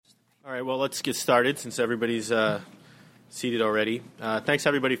All right, well, let's get started since everybody's seated already. Thanks,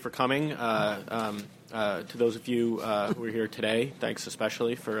 everybody, for coming. To those of you who are here today, thanks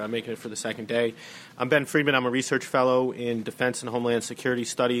especially for making it for the second day. I'm Ben Friedman. I'm a research fellow in Defense and Homeland Security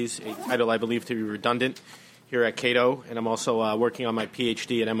Studies, a title I believe to be redundant here at Cato, and I'm also working on my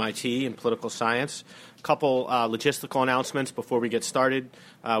PhD at MIT in political science. A couple logistical announcements before we get started.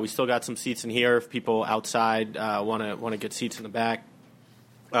 We still got some seats in here if people outside want to get seats in the back.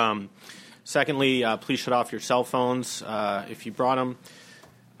 Secondly, please shut off your cell phones if you brought them.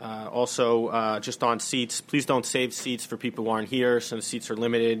 Also, just on seats, please don't save seats for people who aren't here, since seats are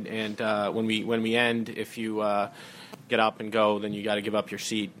limited. And when we end, if you get up and go, then you got to give up your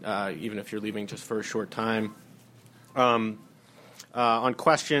seat, even if you're leaving just for a short time. On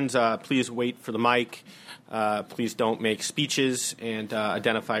questions, please wait for the mic. Please don't make speeches, and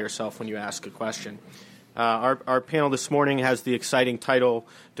identify yourself when you ask a question. Our panel this morning has the exciting title,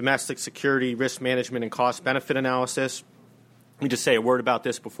 Domestic Security, Risk Management, and Cost-Benefit Analysis. Let me just say a word about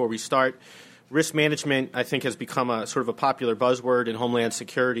this before we start. Risk management, I think, has become a sort of a popular buzzword in Homeland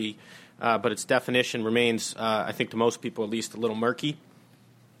Security, but its definition remains, I think to most people at least, a little murky.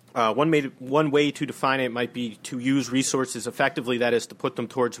 One way to define it might be to use resources effectively, that is, to put them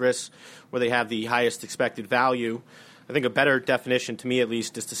towards risks where they have the highest expected value. I think a better definition, to me at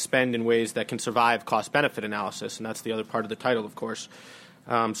least, is to spend in ways that can survive cost-benefit analysis, and that's the other part of the title, of course.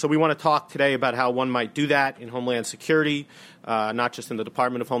 So we want to talk today about how one might do that in Homeland Security, not just in the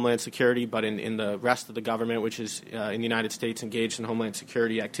Department of Homeland Security, but in the rest of the government, which is in the United States engaged in Homeland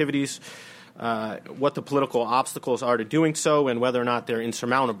Security activities, what the political obstacles are to doing so, and whether or not they're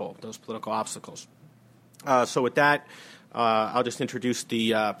insurmountable, those political obstacles. So with that, I'll just introduce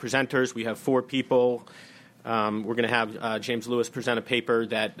the presenters. We have four people. We're going to have James Lewis present a paper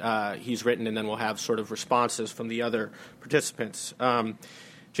that he's written, and then we'll have sort of responses from the other participants.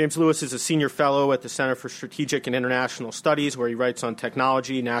 James Lewis is a senior fellow at the Center for Strategic and International Studies, where he writes on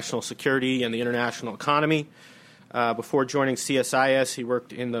technology, national security, and the international economy. Before joining CSIS, he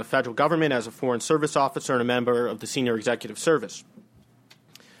worked in the federal government as a foreign service officer and a member of the Senior Executive Service.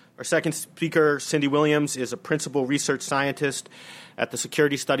 Our second speaker, Cindy Williams, is a principal research scientist at the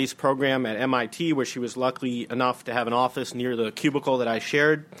Security Studies program at MIT, where she was lucky enough to have an office near the cubicle that I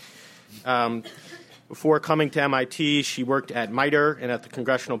shared. Before coming to MIT, she worked at MITRE and at the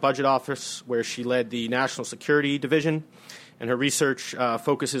Congressional Budget Office, where she led the National Security Division, and her research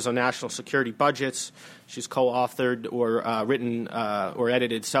focuses on national security budgets. She's co-authored or written or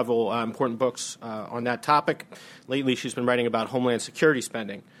edited several important books on that topic. Lately, she's been writing about Homeland Security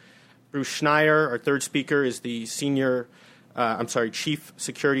spending. Bruce Schneier, our third speaker, is the Chief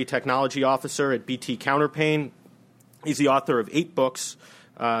Security Technology Officer at BT Counterpane. He's the author of 8 books,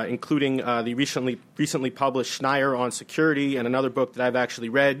 including the recently published Schneier on Security, and another book that I've actually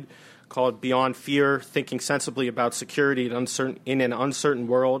read called Beyond Fear, Thinking Sensibly About Security in an Uncertain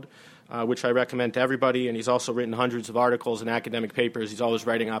World, which I recommend to everybody. And he's also written hundreds of articles and academic papers. He's always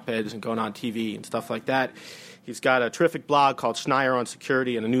writing op-eds and going on TV and stuff like that. He's got a terrific blog called Schneier on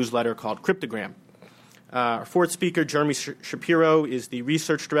Security and a newsletter called Cryptogram. Our fourth speaker, Jeremy Shapiro, is the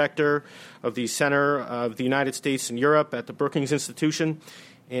research director of the Center of the United States and Europe at the Brookings Institution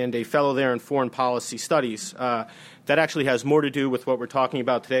and a fellow there in foreign policy studies. That actually has more to do with what we're talking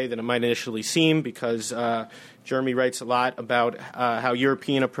about today than it might initially seem, because Jeremy writes a lot about how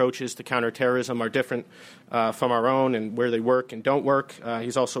European approaches to counterterrorism are different from our own and where they work and don't work.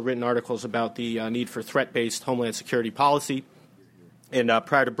 He's also written articles about the need for threat-based homeland security policy. And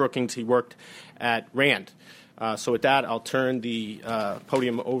prior to Brookings, he worked at RAND. So with that, I'll turn the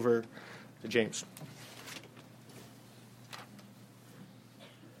podium over to James.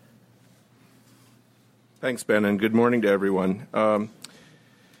 Thanks, Ben, and good morning to everyone.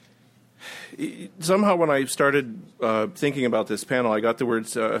 Somehow when I started thinking about this panel, I got the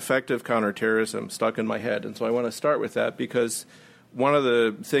words effective counterterrorism stuck in my head. And so I want to start with that because one of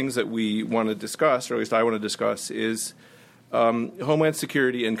the things that we want to discuss, or at least I want to discuss, is Homeland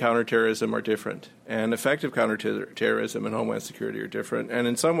Security and counterterrorism are different. And effective counterterrorism and Homeland Security are different. And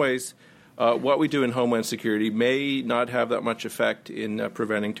in some ways, what we do in Homeland Security may not have that much effect in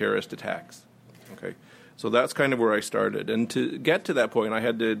preventing terrorist attacks. Okay. So that's kind of where I started. And to get to that point, I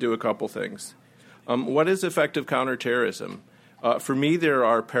had to do a couple things. What is effective counterterrorism? For me, there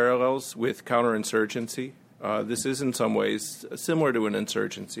are parallels with counterinsurgency. This is in some ways similar to an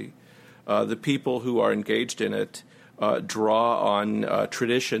insurgency. The people who are engaged in it draw on a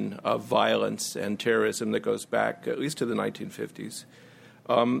tradition of violence and terrorism that goes back at least to the 1950s.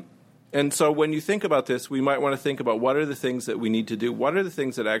 And so when you think about this, we might want to think about what are the things that we need to do? What are the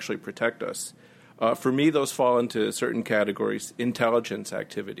things that actually protect us For me, those fall into certain categories: intelligence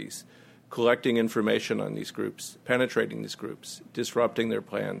activities, collecting information on these groups, penetrating these groups, disrupting their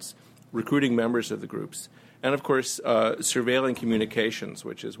plans, recruiting members of the groups, and, of course, surveilling communications,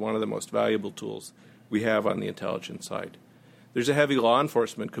 which is one of the most valuable tools we have on the intelligence side. There's a heavy law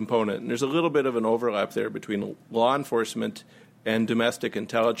enforcement component, and there's a little bit of an overlap there between law enforcement and domestic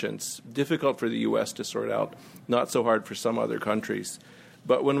intelligence. Difficult for the U.S. to sort out, not so hard for some other countries.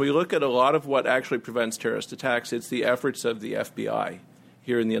 But when we look at a lot of what actually prevents terrorist attacks, it's the efforts of the FBI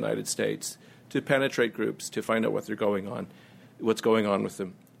here in the United States to penetrate groups, to find out what's going on with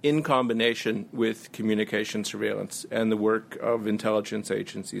them, in combination with communication surveillance and the work of intelligence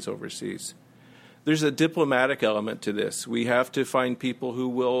agencies overseas. There's a diplomatic element to this. We have to find people who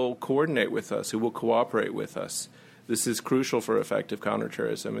will coordinate with us, who will cooperate with us. This is crucial for effective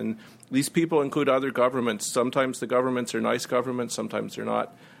counterterrorism. And these people include other governments. Sometimes the governments are nice governments, sometimes they're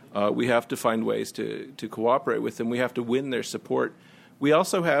not. We have to find ways to cooperate with them. We have to win their support. We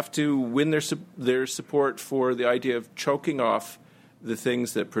also have to win their support for the idea of choking off the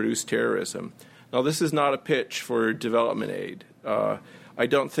things that produce terrorism. Now, this is not a pitch for development aid. I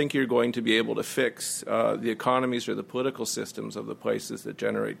don't think you're going to be able to fix the economies or the political systems of the places that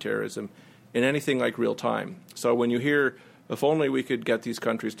generate terrorism in anything like real time. So when you hear, if only we could get these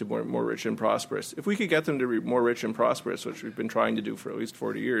countries to be more rich and prosperous, if we could get them to be more rich and prosperous, which we've been trying to do for at least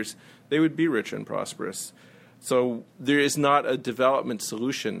 40 years, they would be rich and prosperous. So there is not a development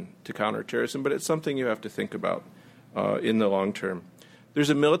solution to counterterrorism, but it's something you have to think about in the long term. There's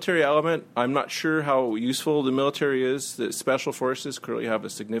a military element. I'm not sure how useful the military is. The special forces clearly have a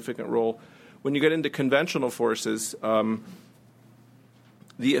significant role. When you get into conventional forces,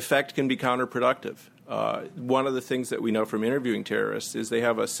 the effect can be counterproductive. One of the things that we know from interviewing terrorists is they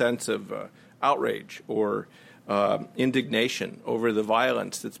have a sense of outrage or indignation over the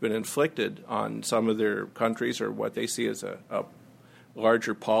violence that's been inflicted on some of their countries or what they see as a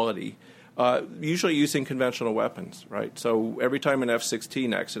larger polity, usually using conventional weapons, right? So every time an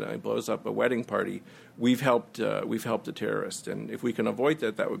F-16 accidentally blows up a wedding party, we've helped the terrorist. And if we can avoid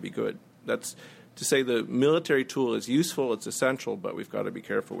that, that would be good. That's to say the military tool is useful, it's essential, but we've got to be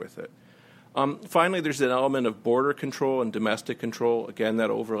careful with it. Finally, there's an element of border control and domestic control. Again, that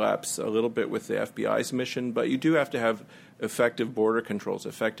overlaps a little bit with the FBI's mission, but you do have to have effective border controls,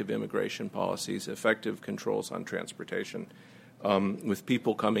 effective immigration policies, effective controls on transportation with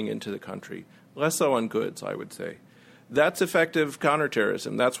people coming into the country. Less so on goods, I would say. That's effective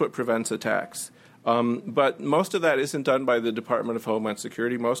counterterrorism. That's what prevents attacks. But most of that isn't done by the Department of Homeland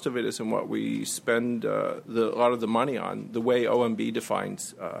Security. Most of it isn't what we spend a lot of the money on, the way OMB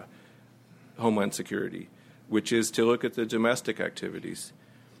defines Homeland Security, which is to look at the domestic activities.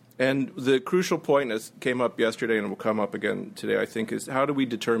 And the crucial point that came up yesterday and will come up again today, I think, is how do we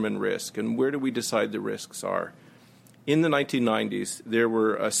determine risk and where do we decide the risks are? In the 1990s, there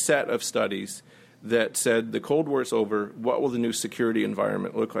were a set of studies that said the Cold War's over, what will the new security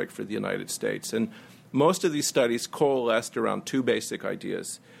environment look like for the United States? And most of these studies coalesced around two basic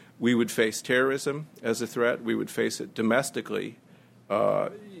ideas. We would face terrorism as a threat. We would face it domestically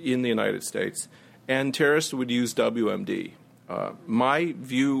in the United States. And terrorists would use WMD. My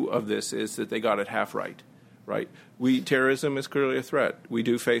view of this is that they got it half right, right? Terrorism is clearly a threat. We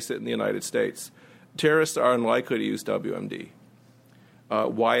do face it in the United States. Terrorists are unlikely to use WMD.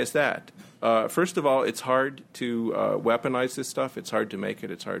 Why is that? First of all, it's hard to weaponize this stuff. It's hard to make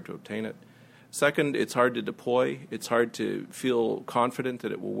it. It's hard to obtain it. Second, it's hard to deploy. It's hard to feel confident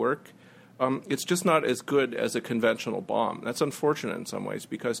that it will work. It's just not as good as a conventional bomb. That's unfortunate in some ways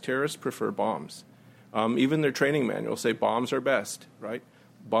because terrorists prefer bombs. Even their training manuals say bombs are best, right?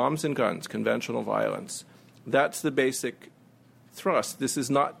 Bombs and guns, conventional violence. That's the basic thrust. This is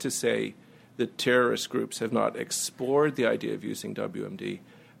not to say that terrorist groups have not explored the idea of using WMD,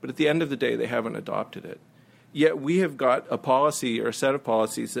 but at the end of the day, they haven't adopted it. Yet we have got a policy or a set of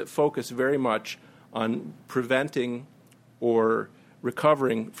policies that focus very much on preventing or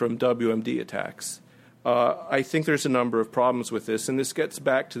recovering from WMD attacks. I think there's a number of problems with this, and this gets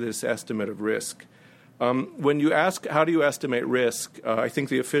back to this estimate of risk. When you ask, how do you estimate risk, I think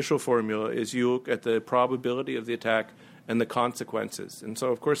the official formula is you look at the probability of the attack and the consequences. And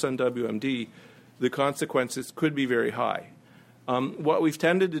so, of course, on WMD, the consequences could be very high. What we've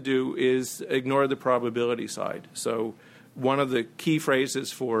tended to do is ignore the probability side. So one of the key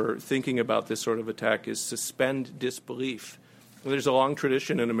phrases for thinking about this sort of attack is suspend disbelief. There's a long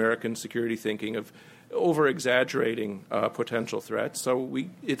tradition in American security thinking of over-exaggerating potential threats, so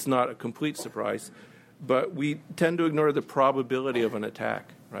it's not a complete surprise. But we tend to ignore the probability of an attack,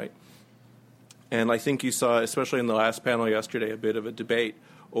 right? And I think you saw, especially in the last panel yesterday, a bit of a debate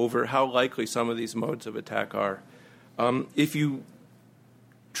over how likely some of these modes of attack are. If you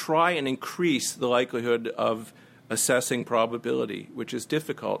try and increase the likelihood of assessing probability, which is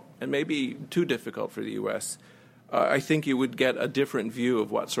difficult and maybe too difficult for the U.S., I think you would get a different view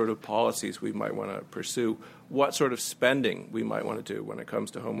of what sort of policies we might want to pursue, what sort of spending we might want to do when it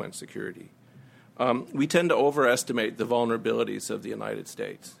comes to Homeland Security. We tend to overestimate the vulnerabilities of the United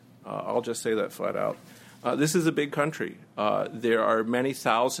States. I'll just say that flat out. This is a big country. There are many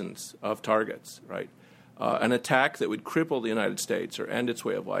thousands of targets, right? An attack that would cripple the United States or end its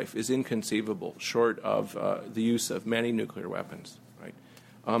way of life is inconceivable, short of the use of many nuclear weapons, right?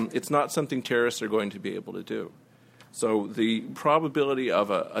 It's not something terrorists are going to be able to do. So the probability of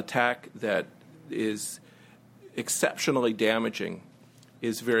an attack that is exceptionally damaging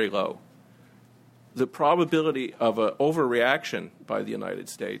is very low. The probability of an overreaction by the United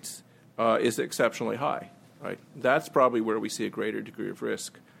States is exceptionally high, right? That's probably where we see a greater degree of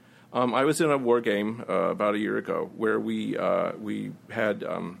risk. I was in a war game about a year ago where we had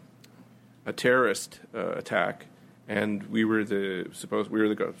a terrorist attack, and some of us were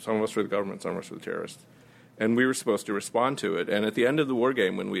the government, some of us were the terrorists, and we were supposed to respond to it. And at the end of the war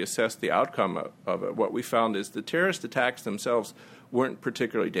game, when we assessed the outcome of it, what we found is the terrorist attacks themselves weren't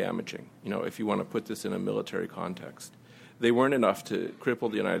particularly damaging. If you want to put this in a military context, they weren't enough to cripple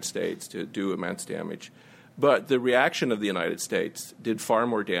the United States, to do immense damage. But the reaction of the United States did far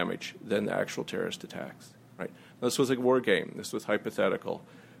more damage than the actual terrorist attacks. Right? This was a war game. This was hypothetical.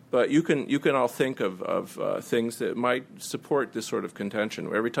 But you can all think of things that might support this sort of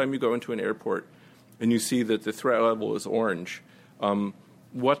contention. Every time you go into an airport and you see that the threat level is orange,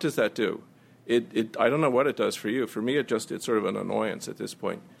 what does that do? I don't know what it does for you. For me, it's sort of an annoyance at this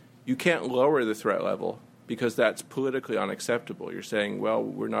point. You can't lower the threat level because that's politically unacceptable. You're saying, well,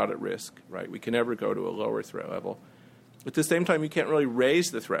 we're not at risk, right? We can never go to a lower threat level. At the same time, you can't really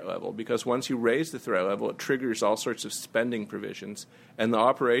raise the threat level because once you raise the threat level, it triggers all sorts of spending provisions, and the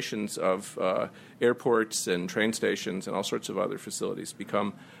operations of airports and train stations and all sorts of other facilities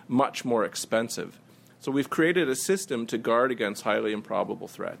become much more expensive. So we've created a system to guard against highly improbable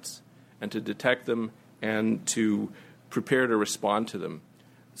threats and to detect them and to prepare to respond to them.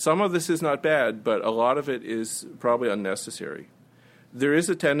 Some of this is not bad, but a lot of it is probably unnecessary. There is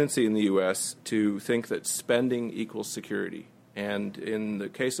a tendency in the U.S. to think that spending equals security. And in the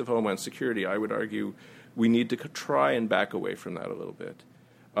case of Homeland Security, I would argue we need to try and back away from that a little bit.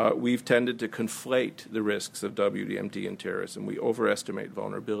 We've tended to conflate the risks of WMD and terrorism. We overestimate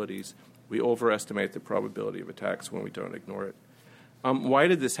vulnerabilities. We overestimate the probability of attacks when we don't ignore it. Why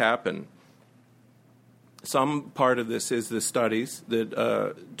did this happen? Some part of this is the studies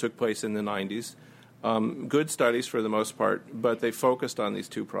that took place in the 90s. Good studies for the most part, but they focused on these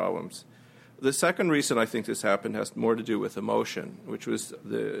two problems. The second reason I think this happened has more to do with emotion, which was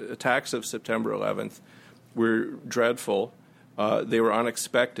the attacks of September 11th were dreadful. They were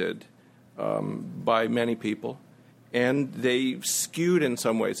unexpected by many people, and they skewed in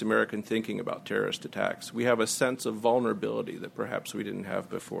some ways American thinking about terrorist attacks. We have a sense of vulnerability that perhaps we didn't have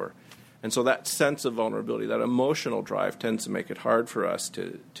before. And so that sense of vulnerability, that emotional drive, tends to make it hard for us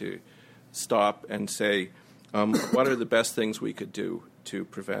to stop and say, what are the best things we could do to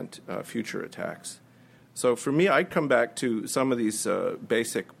prevent future attacks? So for me, I'd come back to some of these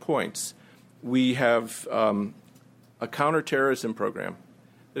basic points. We have a counterterrorism program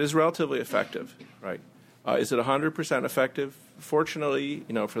that is relatively effective, right? Is it 100% effective? Fortunately,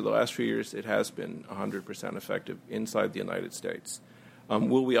 for the last few years, it has been 100% effective inside the United States.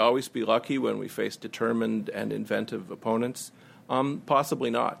 Will we always be lucky when we face determined and inventive opponents? Possibly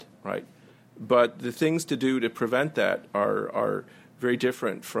not, right? But the things to do to prevent that are very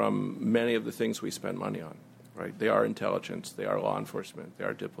different from many of the things we spend money on, right? They are intelligence, they are law enforcement, they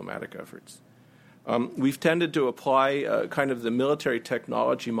are diplomatic efforts. We've tended to apply kind of the military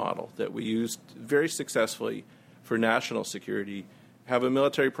technology model that we used very successfully for national security, have a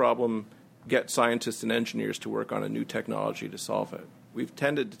military problem, get scientists and engineers to work on a new technology to solve it. We've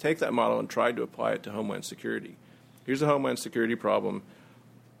tended to take that model and tried to apply it to Homeland Security. Here's a Homeland Security problem.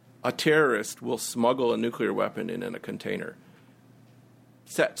 A terrorist will smuggle a nuclear weapon in a container.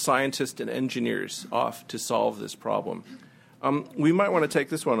 Set scientists and engineers off to solve this problem. We might want to take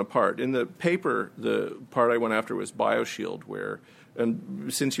this one apart. In the paper, the part I went after was BioShield,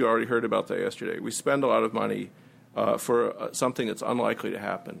 and since you already heard about that yesterday, we spend a lot of money for something that's unlikely to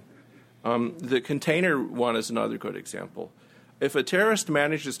happen. The container one is another good example. If a terrorist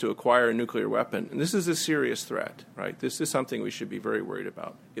manages to acquire a nuclear weapon, and this is a serious threat, right? This is something we should be very worried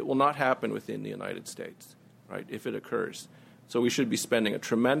about. It will not happen within the United States, right, if it occurs. So we should be spending a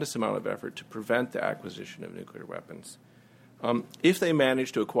tremendous amount of effort to prevent the acquisition of nuclear weapons. If they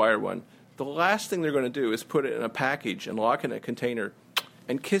manage to acquire one, the last thing they're going to do is put it in a package and lock it in a container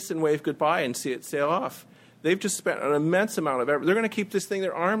and kiss and wave goodbye and see it sail off. They've just spent an immense amount of effort. They're going to keep this thing,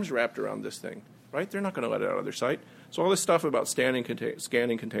 their arms wrapped around this thing, right? They're not going to let it out of their sight. So all this stuff about scanning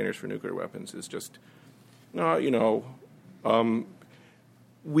containers for nuclear weapons is just,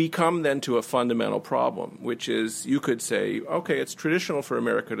 we come then to a fundamental problem, which is you could say, okay, it's traditional for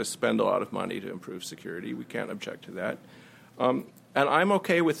America to spend a lot of money to improve security. We can't object to that. And I'm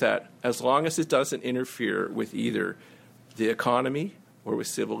okay with that as long as it doesn't interfere with either the economy or with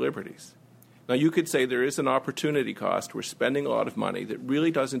civil liberties. Now, you could say there is an opportunity cost. We're spending a lot of money that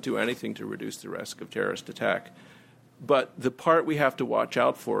really doesn't do anything to reduce the risk of terrorist attack. But the part we have to watch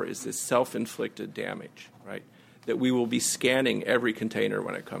out for is this self-inflicted damage, right? That we will be scanning every container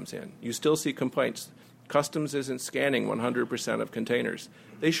when it comes in. You still see complaints. Customs isn't scanning 100% of containers.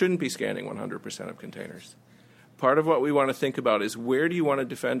 They shouldn't be scanning 100% of containers. Part of what we want to think about is where do you want to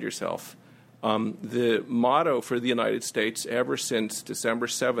defend yourself? The motto for the United States ever since December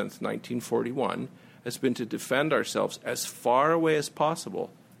 7th, 1941, has been to defend ourselves as far away as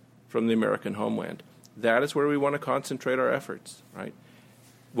possible from the American homeland. That is where we want to concentrate our efforts, right?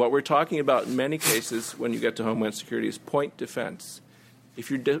 What we're talking about in many cases when you get to Homeland Security is point defense. If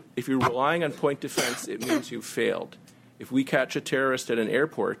you're relying on point defense, it means you've failed. If we catch a terrorist at an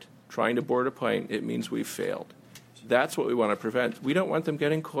airport trying to board a plane, it means we've failed. That's what we want to prevent. We don't want them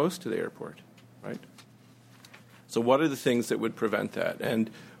getting close to the airport, right? So what are the things that would prevent that? And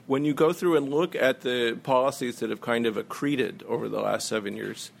when you go through and look at the policies that have kind of accreted over the last 7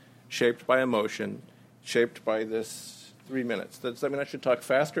 years, shaped by emotion, shaped by this 3 minutes. Does that mean I should talk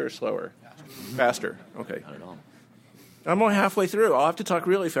faster or slower? Faster. Okay. Not at all. I'm only halfway through. I'll have to talk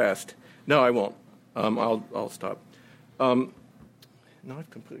really fast. No, I won't. I'll stop. No, I've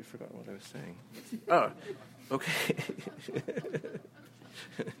completely forgotten what I was saying. Oh, okay.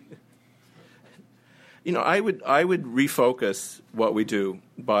 I would refocus what we do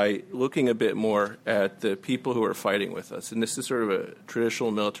by looking a bit more at the people who are fighting with us. And this is sort of a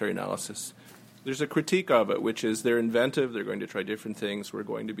traditional military analysis. There's a critique of it, which is they're inventive, they're going to try different things, we're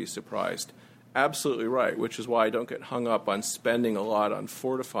going to be surprised. Absolutely right, which is why I don't get hung up on spending a lot on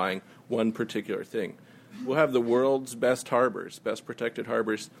fortifying one particular thing. We'll have the world's best harbors, best protected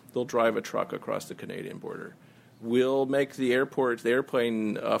harbors. They'll drive a truck across the Canadian border. We'll make the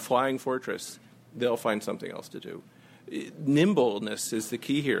airplane a flying fortress. They'll find something else to do. Nimbleness is the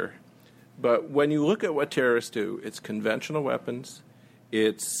key here. But when you look at what terrorists do, it's conventional weapons.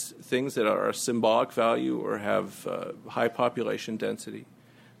 It's things that are symbolic value or have high population density,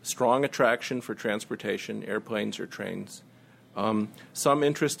 strong attraction for transportation, airplanes or trains, some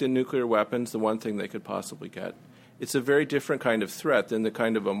interest in nuclear weapons, the one thing they could possibly get. It's a very different kind of threat than the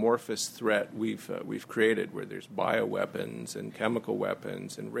kind of amorphous threat we've created, where there's bioweapons and chemical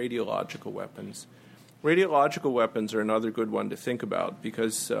weapons and radiological weapons. Radiological weapons are another good one to think about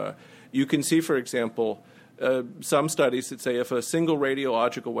because you can see, for example, some studies that say if a single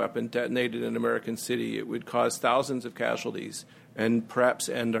radiological weapon detonated in an American city, it would cause thousands of casualties and perhaps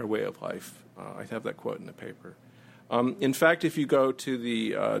end our way of life. I have that quote in the paper. In fact, if you go to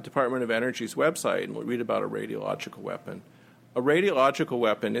the Department of Energy's website and read about a radiological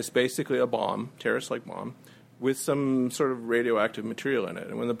weapon is basically a bomb, terrorist-like bomb, with some sort of radioactive material in it.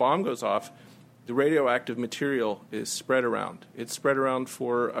 And when the bomb goes off, the radioactive material is spread around. It's spread around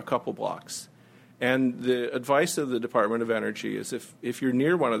for a couple blocks. And the advice of the Department of Energy is if you're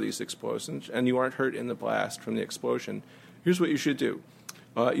near one of these explosions and you aren't hurt in the blast from the explosion, here's what you should do.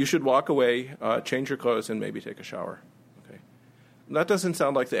 You should walk away, change your clothes, and maybe take a shower. Okay, that doesn't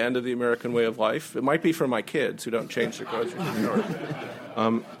sound like the end of the American way of life. It might be for my kids who don't change their clothes or take a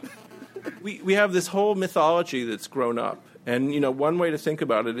shower. We have this whole mythology that's grown up. And, one way to think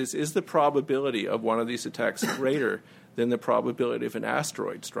about it is the probability of one of these attacks greater than the probability of an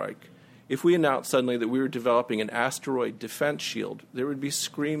asteroid strike? If we announced suddenly that we were developing an asteroid defense shield, there would be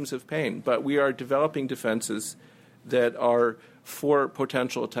screams of pain. But we are developing defenses that are for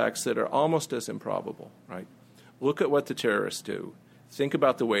potential attacks that are almost as improbable, right? Look at what the terrorists do. Think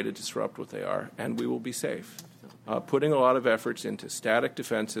about the way to disrupt what they are, and we will be safe. Putting a lot of efforts into static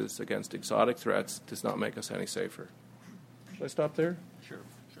defenses against exotic threats does not make us any safer. Should I stop there? Sure.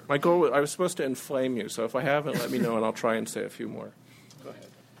 My goal, I was supposed to inflame you, so if I haven't, let me know, and I'll try and say a few more. Go ahead.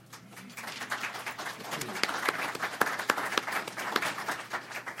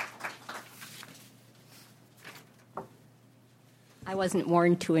 I wasn't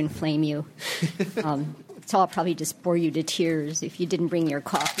warned to inflame you. So I'll probably just bore you to tears. If you didn't bring your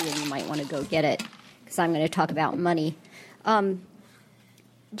coffee, and you might want to go get it, because I'm going to talk about money.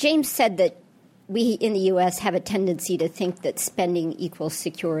 James said that we in the U.S. have a tendency to think that spending equals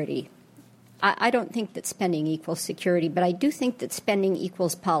security. I don't think that spending equals security, but I do think that spending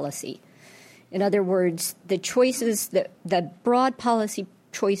equals policy. In other words, the broad policy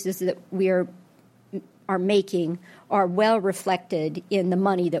choices that we are making are well reflected in the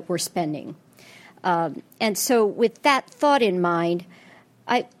money that we're spending. And so with that thought in mind,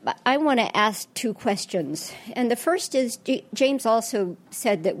 I want to ask two questions. And the first is, James also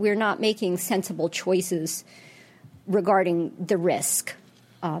said that we're not making sensible choices regarding the risk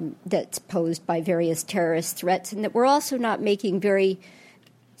that's posed by various terrorist threats, and that we're also not making very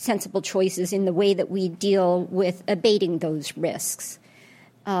sensible choices in the way that we deal with abating those risks.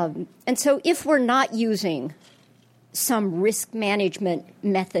 And so if we're not using some risk management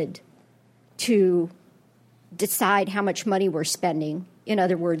method to decide how much money we're spending, in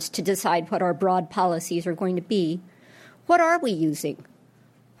other words, to decide what our broad policies are going to be, what are we using?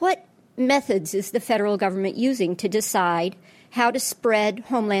 What methods is the federal government using to decide how to spread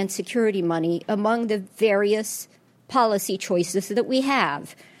Homeland Security money among the various policy choices that we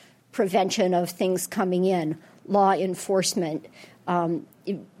have? Prevention of things coming in, law enforcement,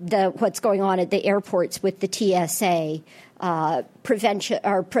 what's going on at the airports with the TSA, prevention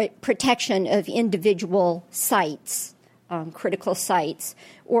or protection of individual sites, critical sites,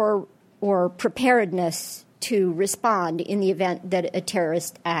 or preparedness to respond in the event that a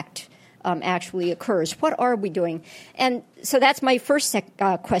terrorist act actually occurs. What are we doing? And so that's my first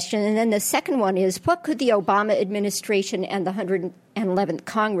question. And then the second one is, what could the Obama administration and the 111th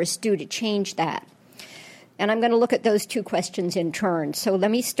Congress do to change that? And I'm going to look at those two questions in turn. So let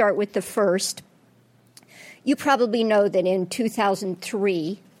me start with the first. You probably know that in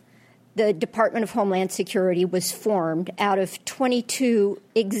 2003, the Department of Homeland Security was formed out of 22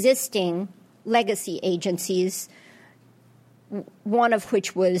 existing legacy agencies, one of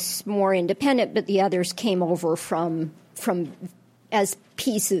which was more independent, but the others came over from as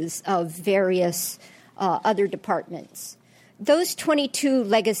pieces of various other departments. Those 22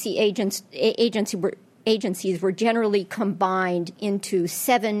 legacy agencies were generally combined into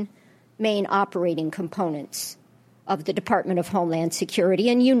 7 main operating components of the Department of Homeland Security,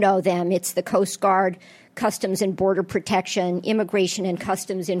 and you know them. It's the Coast Guard, Customs and Border Protection, Immigration and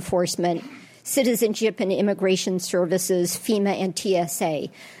Customs Enforcement, Citizenship and Immigration Services, FEMA, and TSA.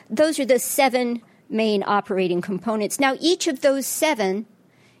 Those are the 7 main operating components. Now, each of those 7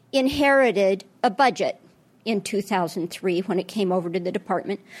 inherited a budget in 2003 when it came over to the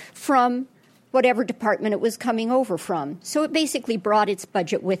department from whatever department it was coming over from. So it basically brought its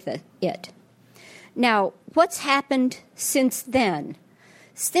budget with it. Now, what's happened since then?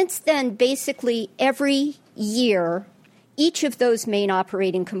 Since then, basically every year, each of those main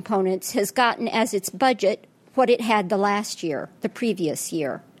operating components has gotten as its budget what it had the previous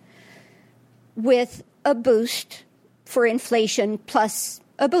year, with a boost for inflation plus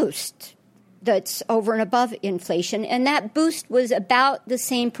a boost that's over and above inflation, and that boost was about the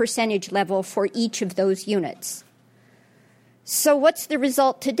same percentage level for each of those units. So what's the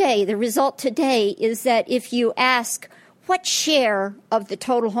result today? The result today is that if you ask what share of the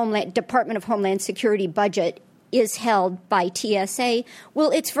total Department of Homeland Security budget is held by TSA,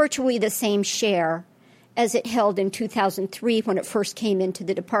 well, it's virtually the same share as it held in 2003 when it first came into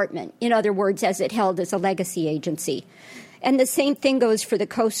the department. In other words, as it held as a legacy agency. And the same thing goes for the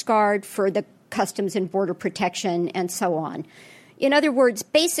Coast Guard, for the Customs and Border Protection, and so on. In other words,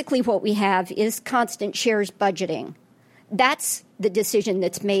 basically what we have is constant shares budgeting. That's the decision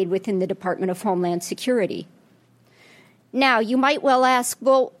that's made within the Department of Homeland Security. Now, you might well ask,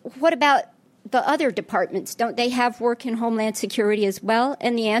 well, what about the other departments? Don't they have work in Homeland Security as well?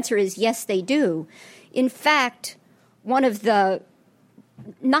 And the answer is yes, they do. In fact, one of the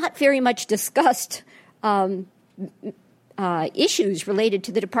not very much discussed issues related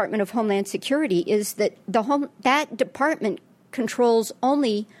to the Department of Homeland Security is that that department controls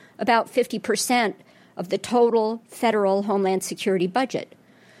only about 50% of the total federal Homeland Security budget.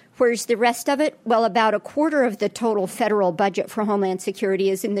 Whereas the rest of it, well, about a quarter of the total federal budget for Homeland Security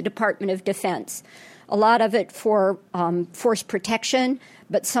is in the Department of Defense. A lot of it for force protection,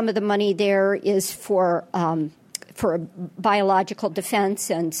 but some of the money there is for biological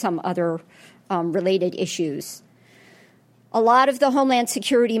defense and some other related issues. A lot of the Homeland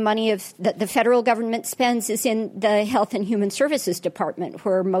Security money that the federal government spends is in the Health and Human Services Department,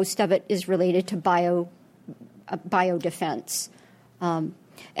 where most of it is related to biodefense.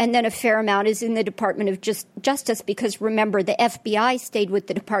 And then a fair amount is in the Department of Justice because, remember, the FBI stayed with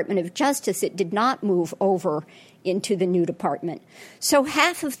the Department of Justice. It did not move over into the new department. So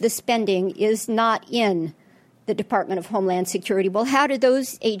half of the spending is not in the Department of Homeland Security. Well, how do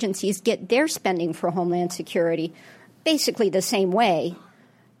those agencies get their spending for Homeland Security? Basically the same way.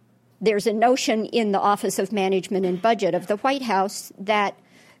 There's a notion in the Office of Management and Budget of the White House that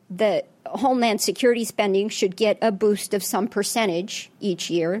the Homeland Security spending should get a boost of some percentage each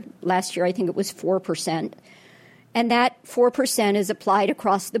year. Last year, I think it was 4%. And that 4% is applied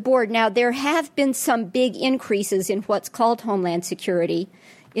across the board. Now, there have been some big increases in what's called Homeland Security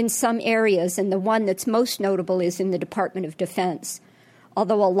in some areas, and the one that's most notable is in the Department of Defense.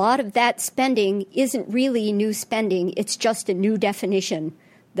 Although a lot of that spending isn't really new spending, it's just a new definition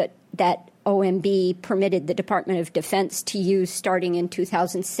that OMB permitted the Department of Defense to use starting in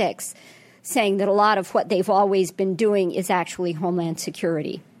 2006, saying that a lot of what they've always been doing is actually Homeland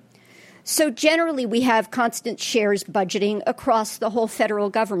Security. So generally, we have constant shares budgeting across the whole federal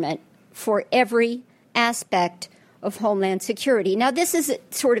government for every aspect of Homeland Security. Now, this is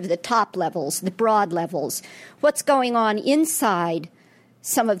sort of the top levels, the broad levels. What's going on inside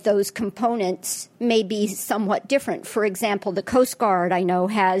some of those components may be somewhat different. For example, the Coast Guard, I know,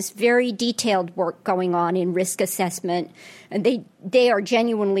 has very detailed work going on in risk assessment, and they are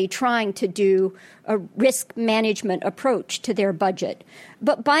genuinely trying to do a risk management approach to their budget.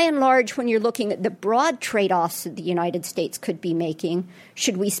 But by and large, when you're looking at the broad trade-offs that the United States could be making,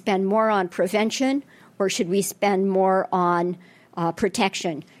 should we spend more on prevention or should we spend more on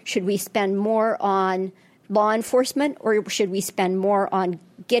protection? Should we spend more on law enforcement, or should we spend more on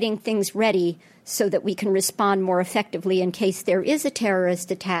getting things ready so that we can respond more effectively in case there is a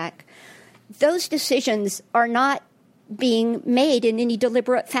terrorist attack? Those decisions are not being made in any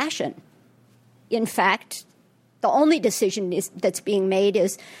deliberate fashion. In fact, the only decision that's being made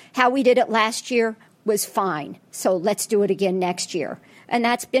is how we did it last year was fine, so let's do it again next year. And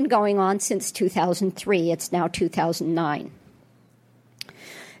that's been going on since 2003. It's now 2009.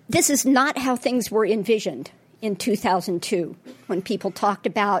 This is not how things were envisioned in 2002, when people talked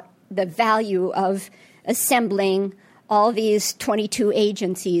about the value of assembling all these 22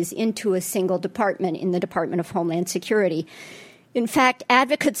 agencies into a single department in the Department of Homeland Security. In fact,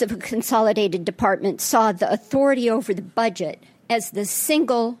 advocates of a consolidated department saw the authority over the budget as the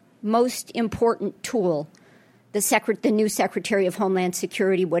single most important tool the new Secretary of Homeland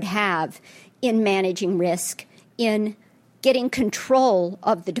Security would have in managing risk, in getting control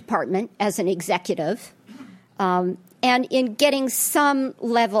of the department as an executive, and in getting some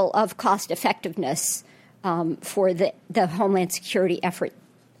level of cost effectiveness for the Homeland Security effort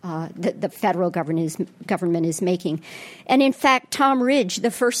that the federal government is making. And in fact, Tom Ridge,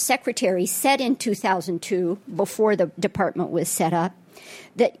 the first secretary, said in 2002, before the department was set up,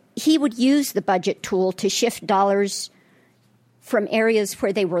 that he would use the budget tool to shift dollars from areas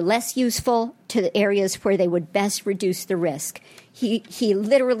where they were less useful to the areas where they would best reduce the risk. He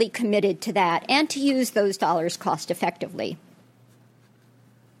literally committed to that and to use those dollars cost effectively.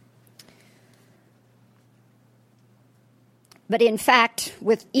 But in fact,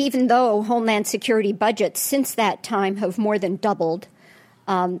 even though Homeland Security budgets since that time have more than doubled,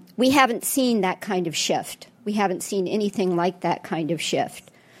 we haven't seen that kind of shift. We haven't seen anything like that kind of shift.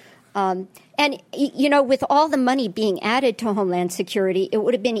 And, you know, with all the money being added to Homeland Security, it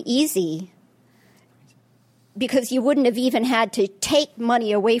would have been easy because you wouldn't have even had to take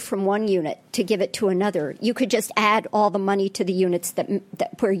money away from one unit to give it to another. You could just add all the money to the units that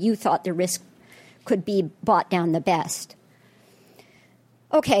where you thought the risk could be brought down the best.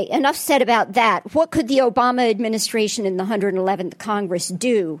 Okay, enough said about that. What could the Obama administration and the 111th Congress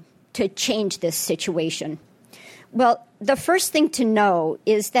do to change this situation? Well, the first thing to know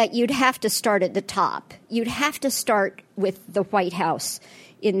is that you'd have to start at the top. You'd have to start with the White House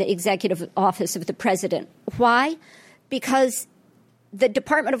in the executive office of the president. Why? Because the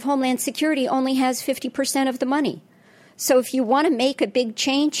Department of Homeland Security only has 50% of the money. So if you want to make a big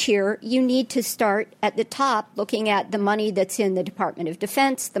change here, you need to start at the top, looking at the money that's in the Department of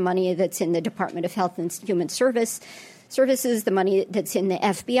Defense, the money that's in the Department of Health and Human Services, the money that's in the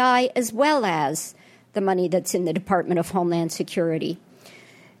FBI, as well as the money that's in the Department of Homeland Security.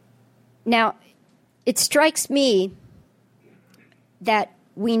 Now, it strikes me that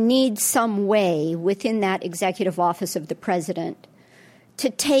we need some way within that executive office of the president to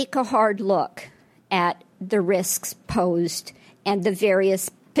take a hard look at the risks posed and the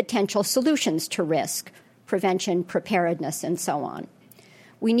various potential solutions to risk, prevention, preparedness, and so on.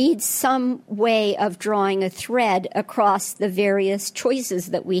 We need some way of drawing a thread across the various choices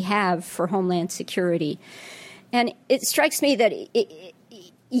that we have for Homeland Security. And it strikes me that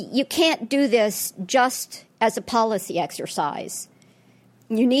you can't do this just as a policy exercise.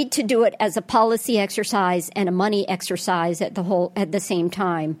 You need to do it as a policy exercise and a money exercise at the same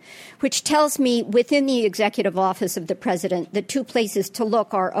time, which tells me within the executive office of the president, the two places to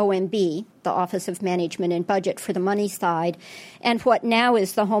look are OMB, the Office of Management and Budget for the money side, and what now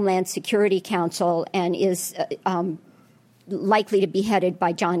is the Homeland Security Council and is likely to be headed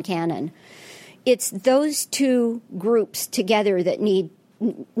by John Cannon. It's those two groups together that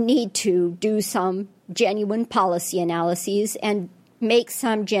need to do some genuine policy analyses and make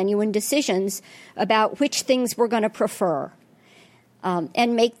some genuine decisions about which things we're going to prefer,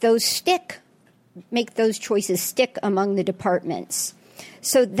 and make those choices stick among the departments.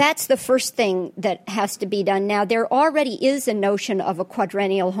 So that's the first thing that has to be done. Now, there already is a notion of a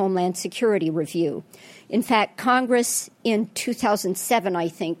quadrennial Homeland Security review. In fact, Congress in 2007, I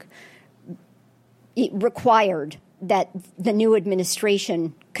think, required that the new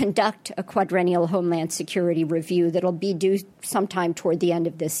administration conduct a quadrennial Homeland Security review that'll be due sometime toward the end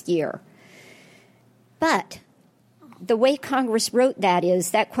of this year. But the way Congress wrote that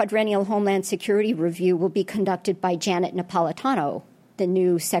is that quadrennial Homeland Security review will be conducted by Janet Napolitano, the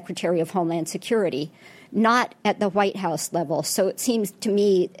new Secretary of Homeland Security, not at the White House level. So it seems to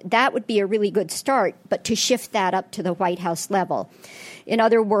me that would be a really good start, but to shift that up to the White House level. In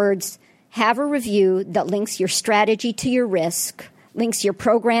other words, have a review that links your strategy to your risk, links your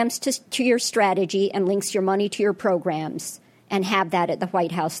programs to your strategy, and links your money to your programs, and have that at the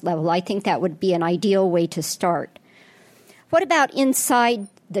White House level. I think that would be an ideal way to start. What about inside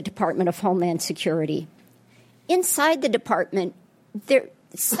the Department of Homeland Security? Inside the department,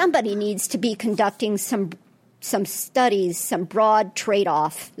 somebody needs to be conducting some studies, some broad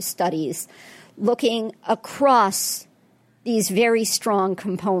trade-off studies, looking across these very strong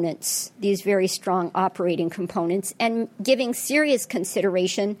components, these very strong operating components, and giving serious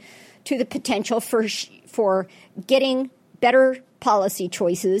consideration to the potential for getting better policy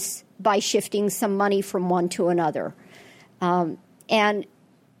choices by shifting some money from one to another. And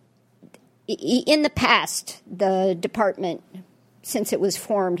in the past, the department, since it was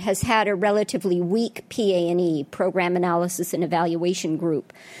formed, has had a relatively weak PA&E, Program Analysis and Evaluation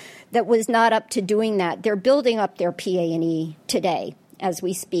Group, that was not up to doing that. They're building up their PA&E today as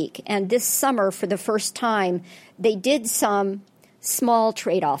we speak. And this summer, for the first time, they did some small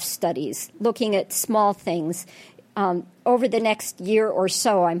trade-off studies, looking at small things. Over the next year or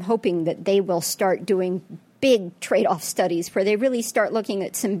so, I'm hoping that they will start doing big trade-off studies where they really start looking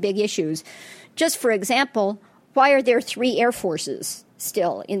at some big issues. Just for example, why are there 3 Air Forces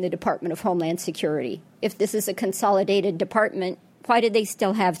still in the Department of Homeland Security? If this is a consolidated department, why do they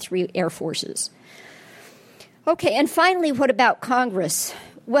still have 3 Air Forces? Okay, and finally, what about Congress?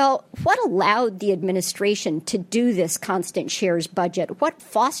 Well, what allowed the administration to do this constant shares budget? What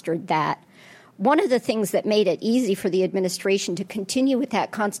fostered that? One of the things that made it easy for the administration to continue with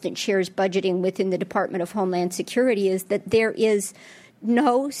that constant shares budgeting within the Department of Homeland Security is that there is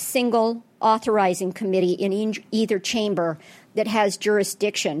no single authorizing committee in either chamber that has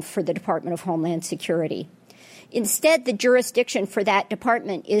jurisdiction for the Department of Homeland Security. Instead, the jurisdiction for that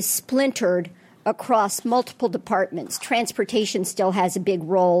department is splintered across multiple departments. Transportation still has a big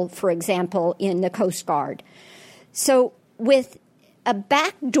role, for example, in the Coast Guard. So with a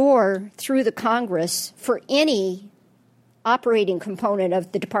back door through the Congress for any operating component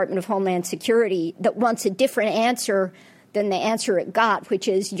of the Department of Homeland Security that wants a different answer than the answer it got, which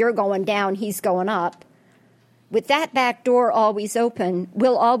is you're going down, he's going up, with that back door always open,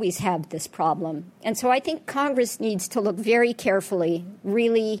 we'll always have this problem. And so I think Congress needs to look very carefully,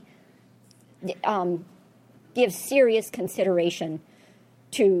 really give serious consideration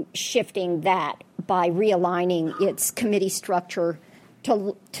to shifting that by realigning its committee structure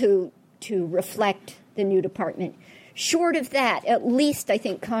to reflect the new department. Short of that, at least I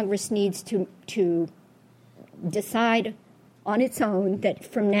think Congress needs to decide on its own that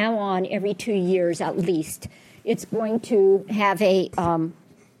from now on, every 2 years at least, it's going to have an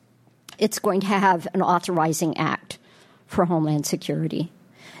authorizing act for Homeland Security.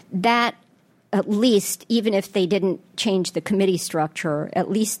 That, at least, even if they didn't change the committee structure,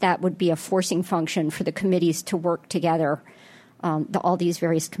 at least that would be a forcing function for the committees to work together, all these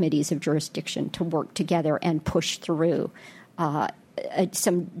various committees of jurisdiction to work together and push through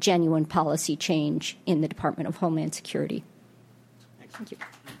some genuine policy change in the Department of Homeland Security. Thank you.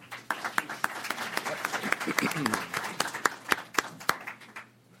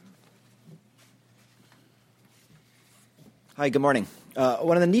 Hi, good morning.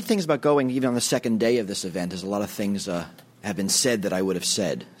 One of the neat things about going even on the second day of this event is a lot of things have been said that I would have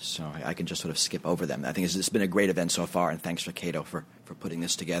said, so I can just sort of skip over them. I think it's been a great event so far, and thanks for Cato for putting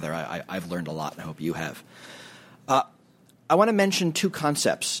this together. I've learned a lot, and I hope you have. I want to mention two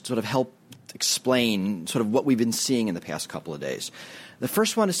concepts to sort of help explain sort of what we've been seeing in the past couple of days. The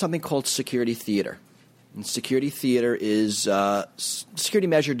first one is something called security theater. And security theater is a security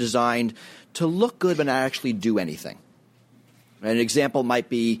measure designed to look good but not actually do anything. An example might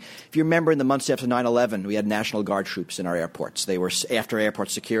be, if you remember in the months after 9/11, we had National Guard troops in our airports. They were after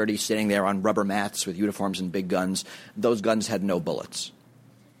airport security, sitting there on rubber mats with uniforms and big guns. Those guns had no bullets.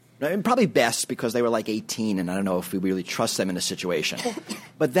 And probably best because they were like 18, and I don't know if we really trust them in a situation.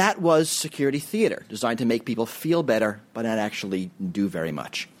 But that was security theater, designed to make people feel better but not actually do very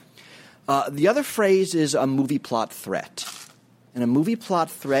much. The other phrase is a movie plot threat. And a movie plot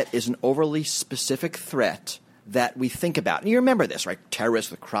threat is an overly specific threat that we think about. And you remember this, right?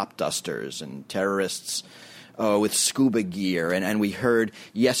 Terrorists with crop dusters and terrorists with scuba gear. And we heard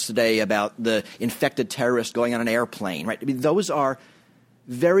yesterday about the infected terrorist going on an airplane, right? I mean, those are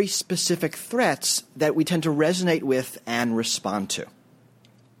very specific threats that we tend to resonate with and respond to.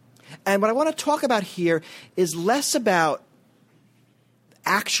 And what I want to talk about here is less about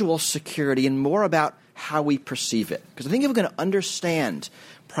actual security and more about how we perceive it. Because I think if we're going to understand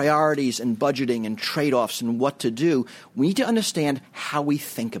priorities and budgeting and trade-offs and what to do, we need to understand how we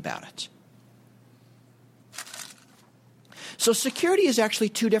think about it. So security is actually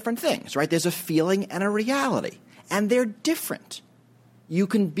two different things, right? There's a feeling and a reality, and they're different. You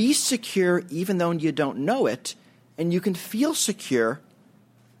can be secure even though you don't know it, and you can feel secure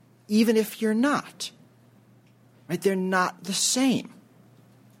even if you're not. Right? They're not the same.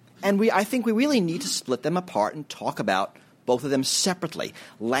 And I think we really need to split them apart and talk about both of them separately.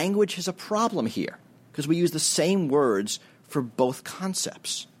 Language is a problem here because we use the same words for both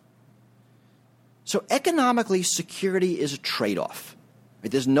concepts. So economically, security is a trade-off. Right?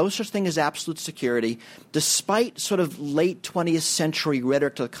 There's no such thing as absolute security. Despite sort of late 20th century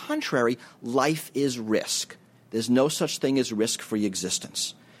rhetoric to the contrary, life is risk. There's no such thing as risk-free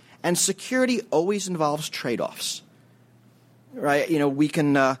existence. And security always involves trade-offs. Right? You know, we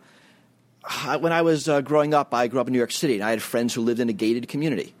can when I was growing up, I grew up in New York City, and I had friends who lived in a gated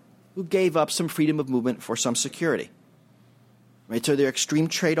community who gave up some freedom of movement for some security. Right? So there are extreme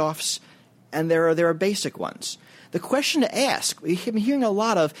trade-offs, and there are basic ones. The question to ask, we've been hearing a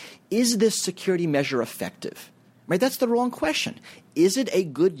lot of, is this security measure effective? Right? That's the wrong question. Is it a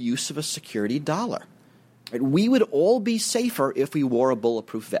good use of a security dollar? Right? We would all be safer if we wore a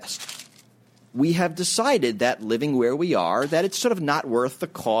bulletproof vest. We have decided that living where we are, that it's sort of not worth the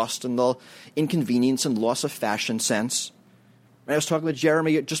cost and the inconvenience and loss of fashion sense. I was talking with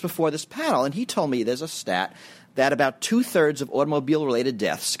Jeremy just before this panel, and he told me there's a stat that about 2/3 of automobile-related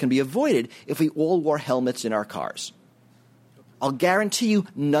deaths can be avoided if we all wore helmets in our cars. I'll guarantee you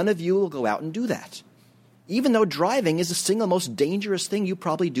none of you will go out and do that, even though driving is the single most dangerous thing you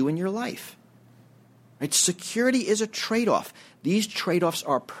probably do in your life. Right? Security is a trade-off. These trade-offs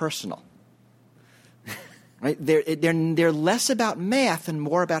are personal. Right? They're less about math and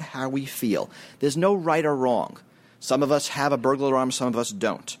more about how we feel. There's no right or wrong. Some of us have a burglar alarm, some of us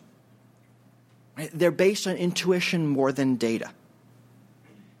don't. Right? They're based on intuition more than data.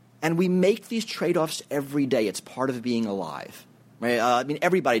 And we make these trade-offs every day. It's part of being alive. Right? I mean,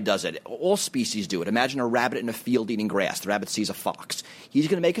 everybody does it. All species do it. Imagine a rabbit in a field eating grass. The rabbit sees a fox. He's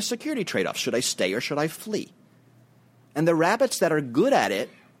going to make a security trade-off. Should I stay or should I flee? And the rabbits that are good at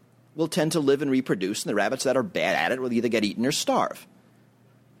it will tend to live and reproduce, and the rabbits that are bad at it will either get eaten or starve.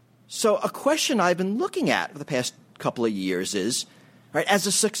 So a question I've been looking at for the past couple of years is, right, as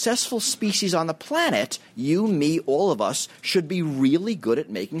a successful species on the planet, you, me, all of us should be really good at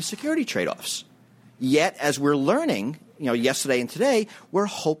making security trade-offs. Yet, as we're learning, yesterday and today, we're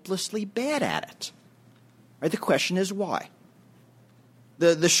hopelessly bad at it. Right? The question is why?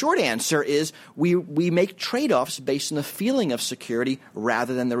 The short answer is we make trade-offs based on the feeling of security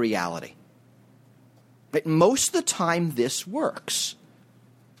rather than the reality. But most of the time, this works.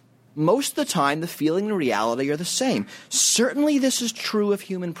 Most of the time, the feeling and reality are the same. Certainly, this is true of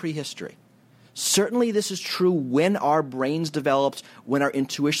human prehistory. Certainly, this is true when our brains developed, when our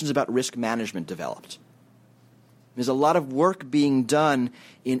intuitions about risk management developed. There's a lot of work being done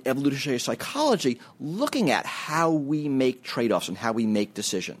in evolutionary psychology looking at how we make trade-offs and how we make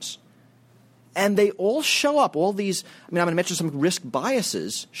decisions. And they all show up, I'm going to mention some risk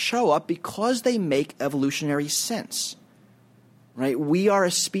biases, show up because they make evolutionary sense. Right? We are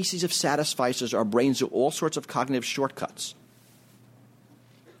a species of satisficers. Our brains do all sorts of cognitive shortcuts.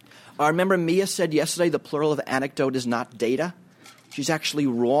 I remember Mia said yesterday the plural of anecdote is not data. She's actually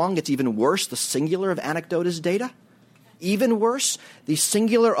wrong. It's even worse. The singular of anecdote is data. Even worse, the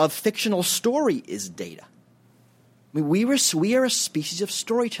singular of fictional story is data. I mean, we are a species of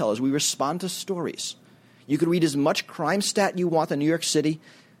storytellers. We respond to stories. You could read as much crime stat you want in New York City,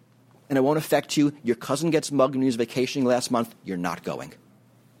 and it won't affect you. Your cousin gets mugged when he was vacationing last month. You're not going.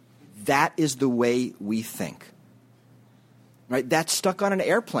 That is the way we think. Right? That's Stuck on an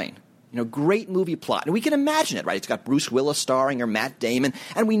Airplane. Great movie plot. And we can imagine it, right? It's got Bruce Willis starring or Matt Damon,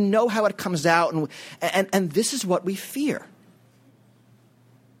 and we know how it comes out, and this is what we fear.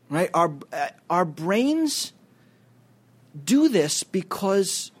 Right? Our brains do this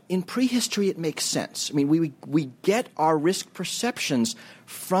because in prehistory it makes sense. I mean, we get our risk perceptions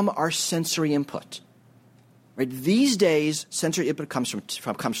from our sensory input. Right? These days, sensory input comes from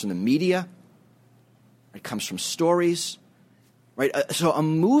the media. It comes from stories. Right? So a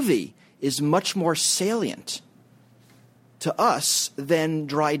movie is much more salient to us than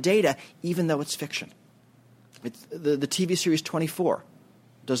dry data, even though it's fiction. The TV series 24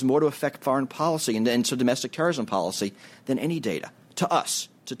 does more to affect foreign policy and so domestic terrorism policy than any data to us,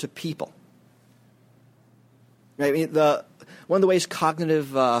 to people. Right? I mean, one of the ways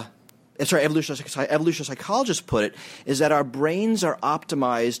evolutionary psychologists put it is that our brains are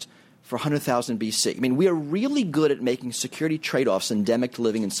optimized for 100,000 BC. I mean, we are really good at making security trade-offs endemic to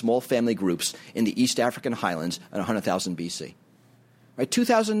living in small family groups in the East African highlands at 100,000 BC. Right?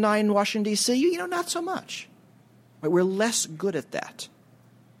 2009 Washington, D.C., not so much. Right? We're less good at that.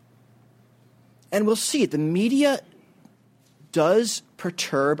 And we'll see it. The media does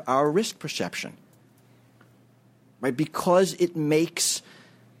perturb our risk perception. Right? Because it makes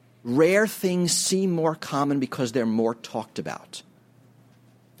rare things seem more common because they're more talked about.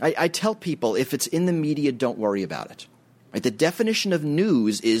 I tell people, if it's in the media, don't worry about it. Right? The definition of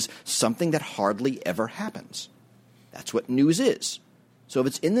news is something that hardly ever happens. That's what news is. So if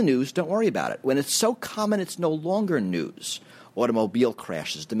it's in the news, don't worry about it. When it's so common, it's no longer news. Automobile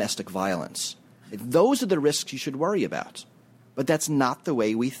crashes, domestic violence. Those are the risks you should worry about. But that's not the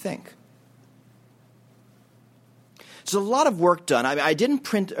way we think. So a lot of work done. I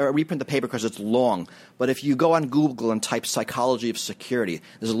didn't reprint the paper because it's long, but if you go on Google and type psychology of security,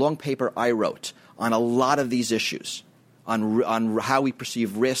 there's a long paper I wrote on a lot of these issues, on how we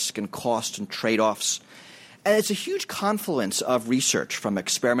perceive risk and cost and trade-offs. And it's a huge confluence of research from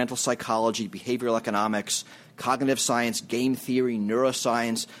experimental psychology, behavioral economics, cognitive science, game theory,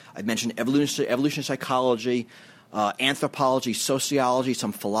 neuroscience. I mentioned evolutionary psychology, anthropology, sociology,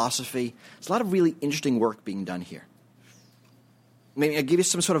 some philosophy. There's a lot of really interesting work being done here. Maybe I'll give you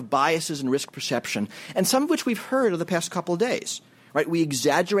some sort of biases in risk perception, and some of which we've heard over the past couple of days. Right? We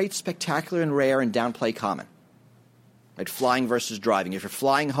exaggerate spectacular and rare and downplay common. Right? Flying versus driving. If you're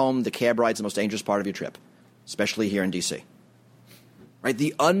flying home, the cab ride's the most dangerous part of your trip, especially here in D.C. Right?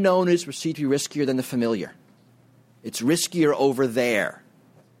 The unknown is perceived to be riskier than the familiar. It's riskier over there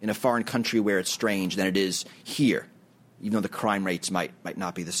in a foreign country where it's strange than it is here, even though the crime rates might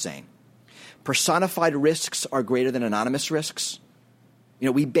not be the same. Personified risks are greater than anonymous risks.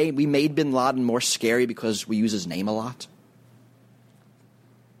 We made bin Laden more scary because we use his name a lot.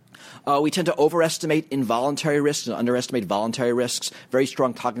 We tend to overestimate involuntary risks and underestimate voluntary risks. Very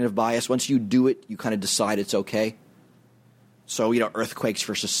strong cognitive bias. Once you do it, you kind of decide it's okay. So, earthquakes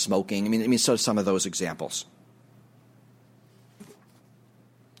versus smoking. I mean, so some of those examples.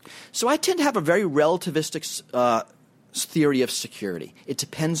 So I tend to have a very relativistic theory of security. It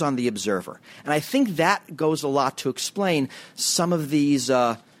depends on the observer. And I think that goes a lot to explain some of these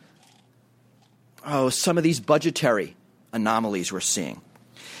budgetary anomalies we're seeing.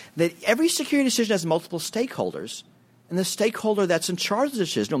 That every security decision has multiple stakeholders, and the stakeholder that's in charge of the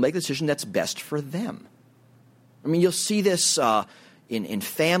decision will make the decision that's best for them. I mean, you'll see this in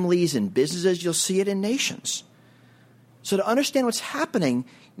families, in businesses. You'll see it in nations. So to understand what's happening,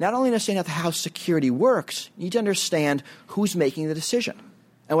 not only understand how security works, you need to understand who's making the decision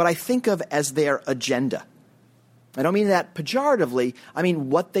and what I think of as their agenda. I don't mean that pejoratively. I mean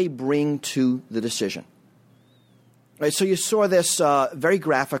what they bring to the decision. Right, so you saw this very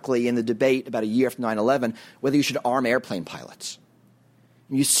graphically in the debate about a year after 9/11, whether you should arm airplane pilots.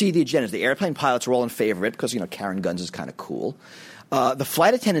 You see the agendas. The airplane pilots were all in favor of it because, carrying guns is kind of cool. The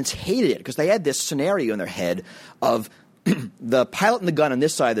flight attendants hated it because they had this scenario in their head of the pilot and the gun on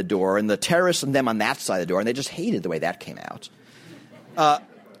this side of the door and the terrorists and them on that side of the door, and they just hated the way that came out.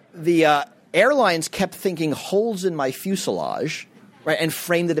 The airlines kept thinking holes in my fuselage, right, and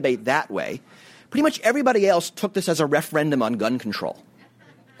framed the debate that way. Pretty much everybody else took this as a referendum on gun control.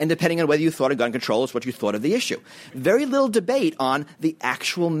 And depending on whether you thought of gun control is what you thought of the issue. Very little debate on the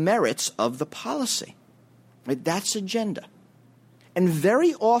actual merits of the policy. Right? That's agenda. And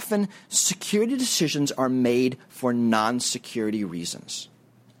very often, security decisions are made for non-security reasons.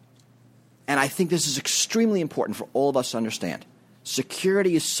 And I think this is extremely important for all of us to understand.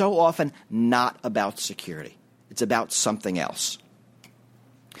 Security is so often not about security. It's about something else.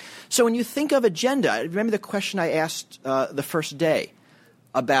 So when you think of agenda, I remember the question I asked the first day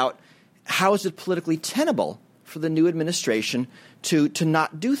about how is it politically tenable for the new administration to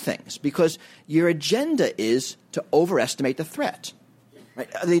not do things, because your agenda is to overestimate the threat. Right?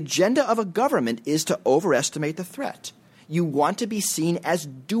 The agenda of a government is to overestimate the threat. You want to be seen as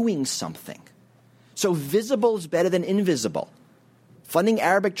doing something. So visible is better than invisible. Funding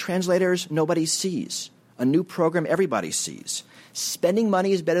Arabic translators nobody sees. A new program everybody sees. Spending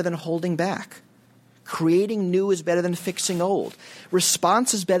money is better than holding back. Creating new is better than fixing old.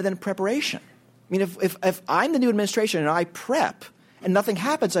 Response is better than preparation. I mean, if I'm the new administration and I prep and nothing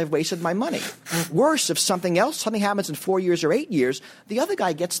happens, I've wasted my money. Worse, if something happens in 4 years or 8 years, the other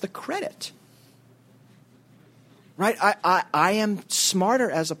guy gets the credit. Right? I am smarter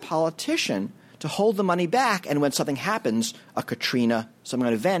as a politician to hold the money back, and when something happens, a Katrina, some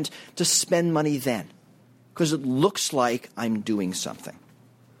kind of event, to spend money then, because it looks like I'm doing something.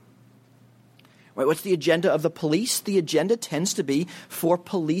 Right, what's the agenda of the police? The agenda tends to be for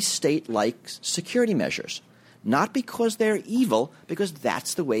police state-like security measures. Not because they're evil, because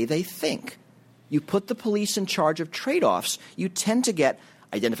that's the way they think. You put the police in charge of trade-offs, you tend to get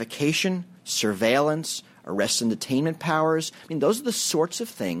identification, surveillance, arrest and detainment powers. I mean, those are the sorts of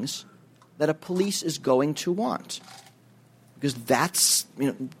things that a police is going to want, because that's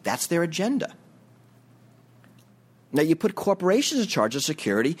their agenda. Now, you put corporations in charge of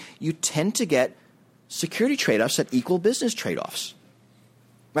security, you tend to get security trade-offs that equal business trade-offs,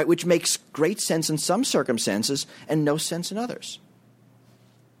 right? Which makes great sense in some circumstances and no sense in others.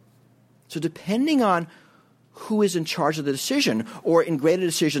 So depending on who is in charge of the decision, or in greater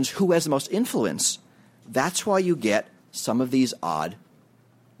decisions, who has the most influence, that's why you get some of these odd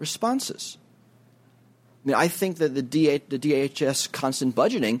responses. I mean, I think that the DHS constant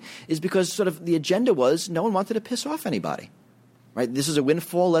budgeting is because sort of the agenda was no one wanted to piss off anybody, right? This is a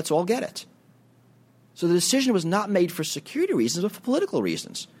windfall, let's all get it. So the decision was not made for security reasons, but for political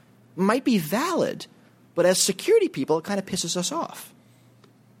reasons. It might be valid, but as security people, it kind of pisses us off.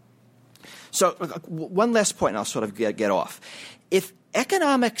 So one last point, and I'll sort of get off. If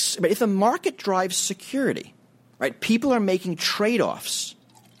the market drives security, right, people are making trade-offs.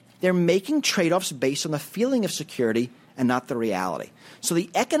 They're making trade-offs based on the feeling of security and not the reality. So the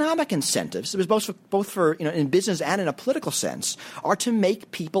economic incentives, both for in business and in a political sense, are to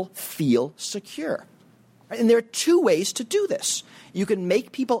make people feel secure. And there are two ways to do this. You can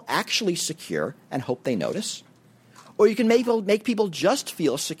make people actually secure and hope they notice, or you can make people just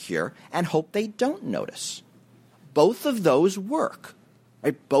feel secure and hope they don't notice. Both of those work.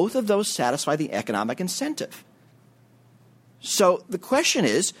 Right? Both of those satisfy the economic incentive. So the question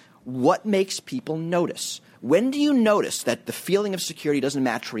is, what makes people notice? When do you notice that the feeling of security doesn't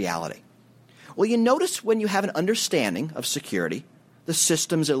match reality? Well, you notice when you have an understanding of security, the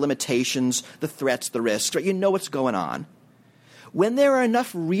systems, the limitations, the threats, the risks, right? You know what's going on. When there are enough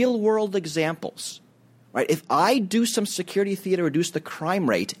real-world examples, right? If I do some security theater to reduce the crime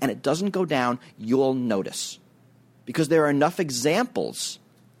rate and it doesn't go down, you'll notice. Because there are enough examples,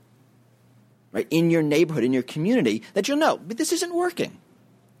 right, in your neighborhood, in your community, that you'll know, but this isn't working.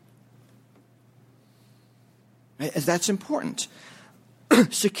 Right? That's important.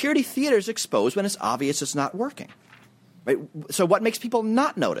 Security theater is exposed when it's obvious it's not working. Right? So what makes people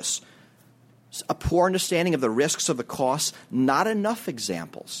not notice? A poor understanding of the risks of the costs, not enough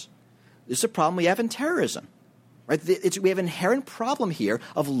examples. This is a problem we have in terrorism. Right? We have an inherent problem here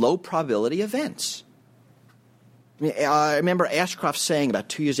of low probability events. I remember Ashcroft saying about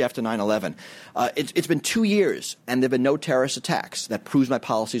 2 years after 9/11, it's been 2 years and there have been no terrorist attacks. That proves my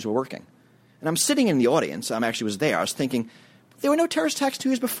policies were working. And I'm sitting in the audience. I actually was there. I was thinking, there were no terrorist attacks 2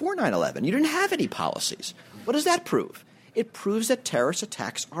 years before 9/11. You didn't have any policies. What does that prove? It proves that terrorist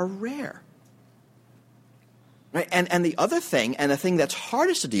attacks are rare. Right? And the other thing, and the thing that's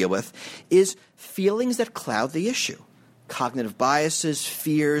hardest to deal with, is feelings that cloud the issue. Cognitive biases,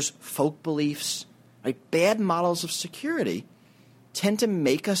 fears, folk beliefs. Right? Bad models of security tend to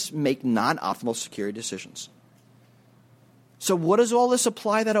make us make non-optimal security decisions. So what does all this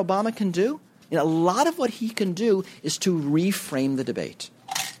apply that Obama can do? A lot of what he can do is to reframe the debate,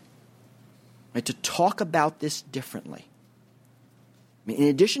 right? To talk about this differently. In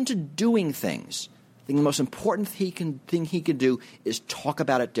addition to doing things, I think the most important thing he can do is talk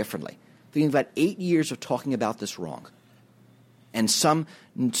about it differently. Thinking about 8 years of talking about this wrong. And some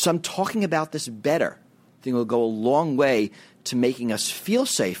talking about this better, I think will go a long way to making us feel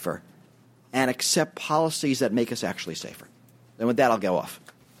safer and accept policies that make us actually safer. And with that, I'll go off.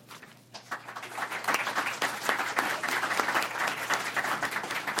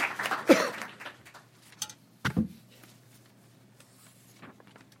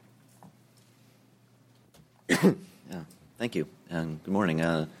 Good morning.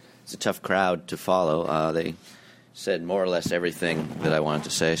 It's a tough crowd to follow. They said more or less everything that I wanted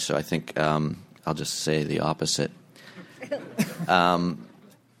to say, so I think I'll just say the opposite. I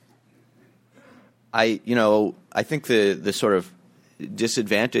think the sort of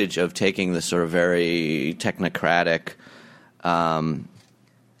disadvantage of taking the sort of very technocratic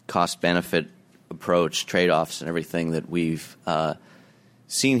cost-benefit approach, trade-offs, and everything that we've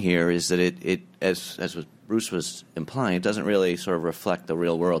seen here is that it as what Bruce was implying, it doesn't really sort of reflect the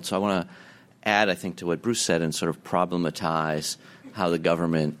real world. So I want to add, I think, to what Bruce said and sort of problematize how the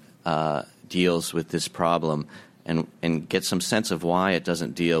government deals with this problem and get some sense of why it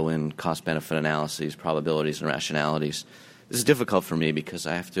doesn't deal in cost-benefit analyses, probabilities, and rationalities. This is difficult for me because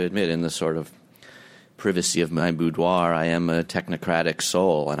I have to admit, in the sort of privacy of my boudoir, I am a technocratic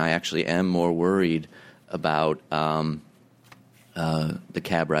soul, and I actually am more worried about the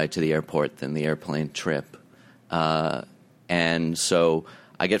cab ride to the airport than the airplane trip. And so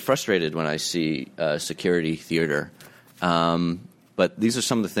I get frustrated when I see security theater. But these are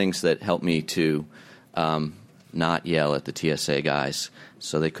some of the things that help me to not yell at the TSA guys.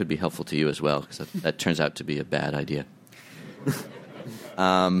 So they could be helpful to you as well, because that turns out to be a bad idea.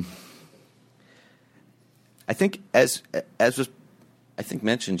 I think, as was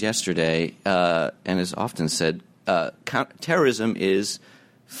mentioned yesterday, and is often said, terrorism is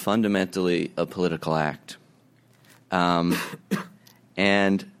fundamentally a political act, and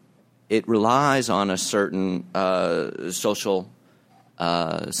it relies on a certain social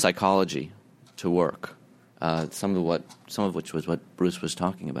psychology to work. Some of which was what Bruce was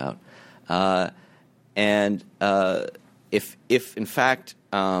talking about, and if in fact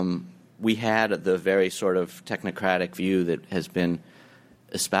we had the very sort of technocratic view that has been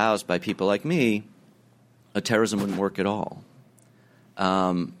espoused by people like me, terrorism wouldn't work at all,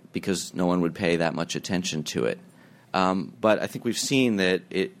 because no one would pay that much attention to it. But I think we've seen that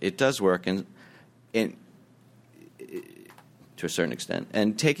it does work, and to a certain extent.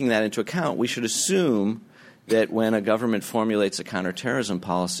 And taking that into account, we should assume that when a government formulates a counterterrorism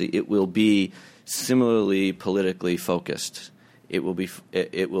policy, it will be similarly politically focused. It will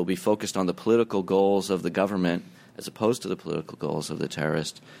be focused on the political goals of the government as opposed to the political goals of the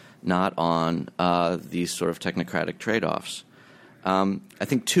terrorist, not on these sort of technocratic trade-offs. I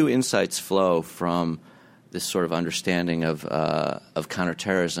think two insights flow from this sort of understanding of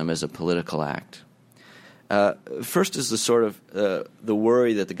counterterrorism as a political act. First is the sort of the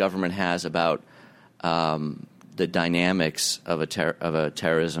worry that the government has about the dynamics of a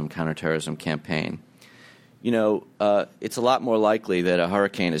counterterrorism campaign. It's a lot more likely that a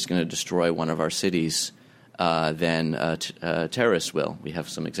hurricane is going to destroy one of our cities than terrorists will. We have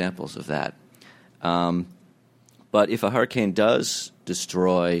some examples of that. But if a hurricane does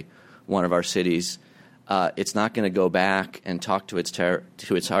destroy one of our cities, it's not going to go back and talk to its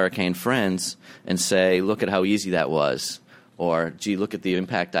hurricane friends and say, look at how easy that was, or, gee, look at the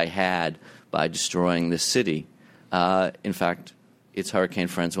impact I had by destroying this city. In fact, its hurricane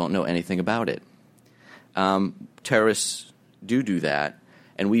friends won't know anything about it. Terrorists do that,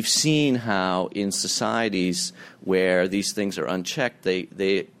 and we've seen how in societies where these things are unchecked,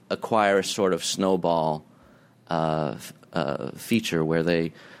 they acquire a sort of snowball feature where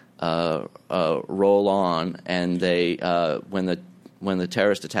they roll on, and they when the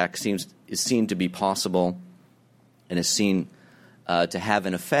terrorist attack is seen to be possible and is seen to have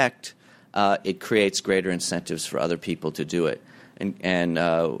an effect, it creates greater incentives for other people to do it. And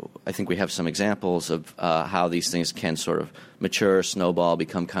I think we have some examples of how these things can sort of mature, snowball,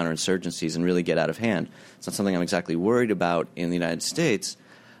 become counterinsurgencies, and really get out of hand. It's not something I'm exactly worried about in the United States,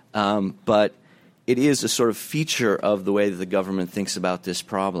 but it is a sort of feature of the way that the government thinks about this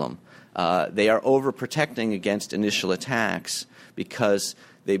problem. They are overprotecting against initial attacks because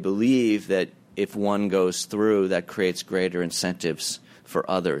they believe that if one goes through, that creates greater incentives for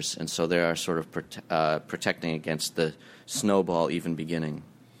others, and so they are sort of protecting against the snowball even beginning.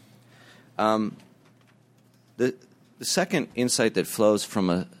 The second insight that flows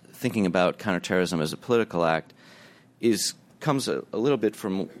from thinking about counterterrorism as a political act comes a little bit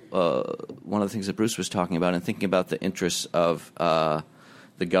from one of the things that Bruce was talking about, and thinking about the interests of the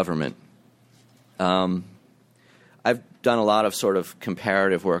government. I've done a lot of sort of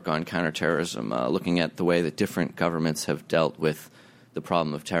comparative work on counterterrorism, looking at the way that different governments have dealt with the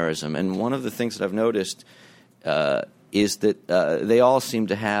problem of terrorism. And one of the things that I've noticed is that they all seem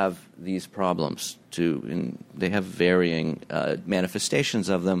to have these problems too, and they have varying manifestations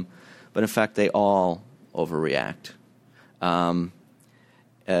of them, but in fact they all overreact. And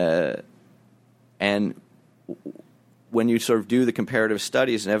when you sort of do the comparative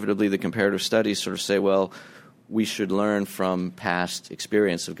studies, inevitably the comparative studies sort of say, well, we should learn from past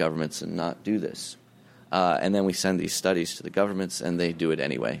experience of governments and not do this. And then we send these studies to the governments, and they do it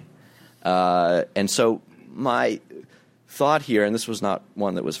anyway. And so my thought here, and this was not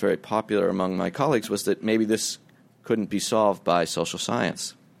one that was very popular among my colleagues, was that maybe this couldn't be solved by social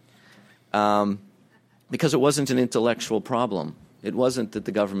science. Because it wasn't an intellectual problem. It wasn't that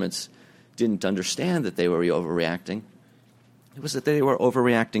the governments didn't understand that they were overreacting. It was that they were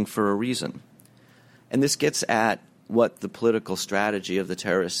overreacting for a reason. And this gets at what the political strategy of the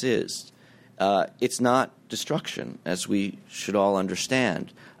terrorists is. It's not destruction, as we should all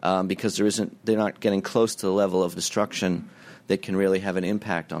understand, because they're not getting close to the level of destruction that can really have an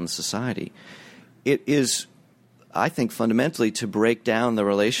impact on the society. It is, I think, fundamentally to break down the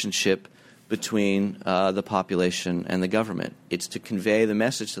relationship between the population and the government. It's to convey the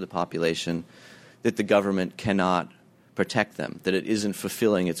message to the population that the government cannot protect them, that it isn't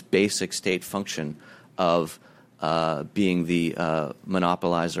fulfilling its basic state function of being the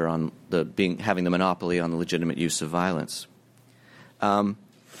monopolizer on having the monopoly on the legitimate use of violence.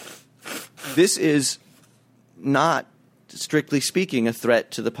 This is not, strictly speaking, a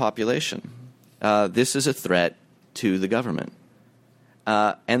threat to the population. This is a threat to the government.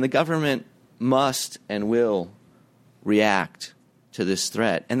 And the government must and will react to this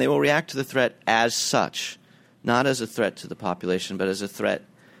threat. And they will react to the threat as such, not as a threat to the population, but as a threat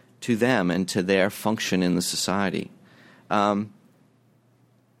to them and to their function in the society. And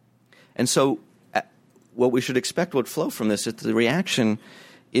so what we should expect would flow from this is that the reaction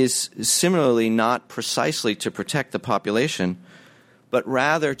is similarly not precisely to protect the population, but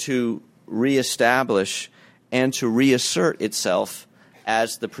rather to reestablish and to reassert itself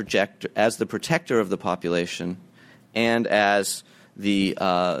as the protector of the population and as the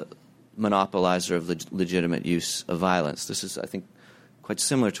monopolizer of the legitimate use of violence. This is, I think, quite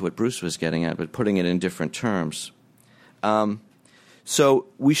similar to what Bruce was getting at, but putting it in different terms. So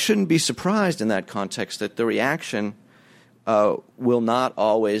we shouldn't be surprised in that context that the reaction will not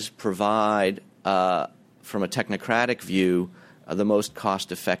always provide, from a technocratic view, the most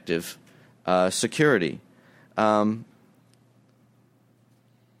cost-effective security.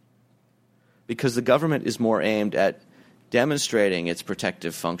 Because the government is more aimed at demonstrating its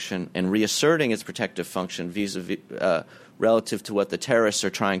protective function and reasserting its protective function vis-a-vis relative to what the terrorists are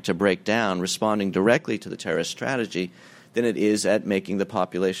trying to break down, responding directly to the terrorist strategy, than it is at making the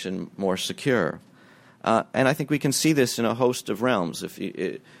population more secure. And I think we can see this in a host of realms. If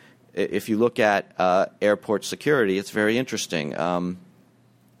you look at airport security, it's very interesting.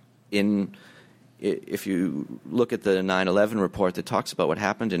 If you look at the 9/11 report that talks about what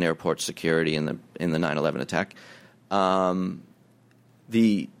happened in airport security in the 9/11 attack,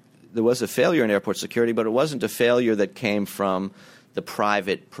 there was a failure in airport security, but it wasn't a failure that came from the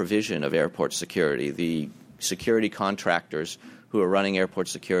private provision of airport security. The security contractors who were running airport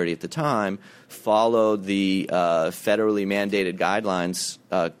security at the time followed the federally mandated guidelines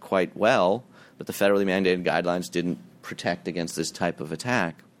quite well, but the federally mandated guidelines didn't protect against this type of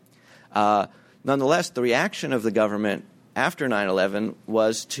attack. Nonetheless, the reaction of the government after 9/11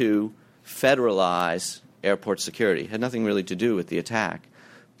 was to federalize airport security. It had nothing really to do with the attack.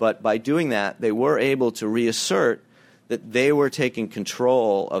 But by doing that, they were able to reassert that they were taking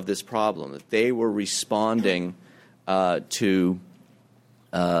control of this problem, that they were responding to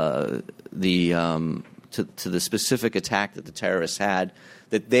the specific attack that the terrorists had,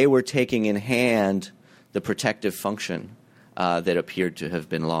 that they were taking in hand the protective function that appeared to have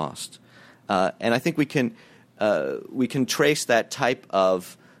been lost. And I think we can trace that type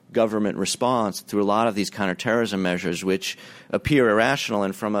of government response through a lot of these counterterrorism measures, which appear irrational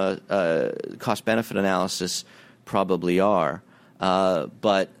and from a cost-benefit analysis probably are.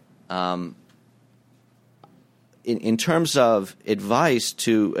 But in terms of advice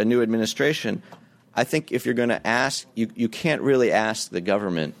to a new administration, I think if you're going to ask, you can't really ask the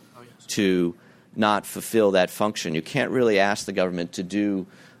government to not fulfill that function. You can't really ask the government to do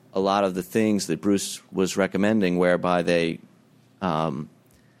a lot of the things that Bruce was recommending, whereby they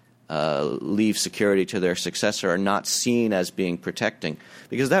leave security to their successor, are not seen as being protecting,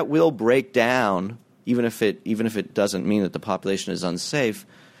 because that will break down, even if it doesn't mean that the population is unsafe,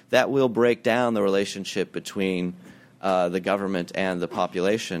 that will break down the relationship between the government and the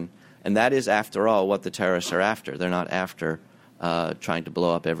population. And that is, after all, what the terrorists are after. They're not after trying to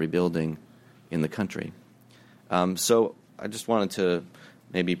blow up every building in the country. So I just wanted to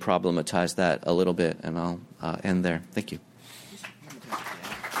maybe problematize that a little bit, and I'll end there. Thank you.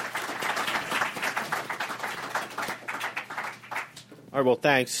 All right, well,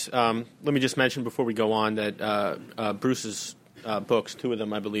 thanks. Let me just mention before we go on that Bruce's books. Two of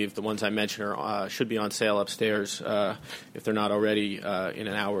them, I believe, the ones I mentioned, should be on sale upstairs if they're not already in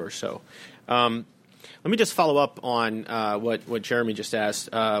an hour or so. Let me just follow up on what Jeremy just asked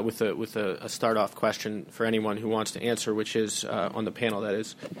with a start-off question for anyone who wants to answer, which is on the panel, that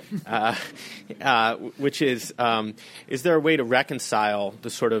is, which is there a way to reconcile the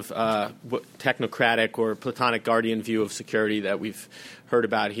sort of technocratic or platonic guardian view of security that we've heard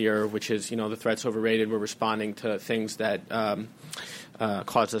about here, which is, the threat's overrated, we're responding to things that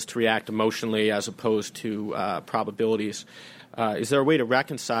cause us to react emotionally as opposed to probabilities. Is there a way to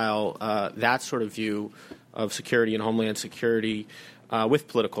reconcile that sort of view of security and homeland security with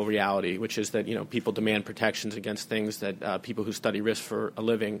political reality, which is that people demand protections against things that people who study risk for a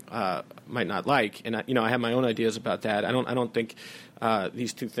living might not like? And I have my own ideas about that. I don't think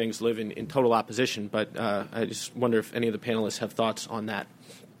these two things live in total opposition, but I just wonder if any of the panelists have thoughts on that.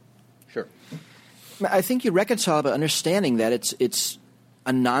 Sure. I think you reconcile by understanding that it's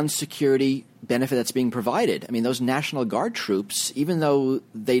a non-security benefit that's being provided. I mean, those National Guard troops, even though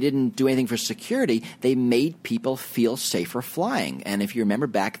they didn't do anything for security, they made people feel safer flying. And if you remember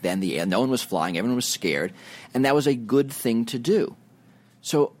back then, no one was flying, everyone was scared, and that was a good thing to do.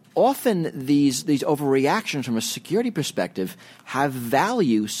 So often these overreactions from a security perspective have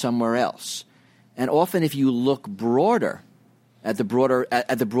value somewhere else. And often if you look broader, at the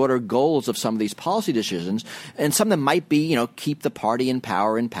broader goals of some of these policy decisions, and some of them might be, keep the party in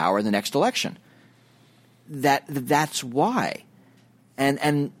power in the next election. That's why, and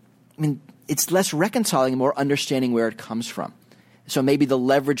I mean, it's less reconciling, more understanding where it comes from. So maybe the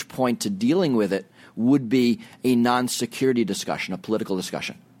leverage point to dealing with it would be a non-security discussion, a political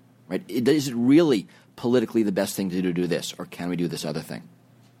discussion, right? Is it really politically the best thing to do this, or can we do this other thing?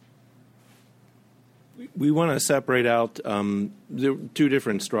 We want to separate out the two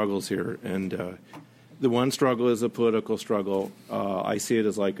different struggles here, and the one struggle is a political struggle. I see it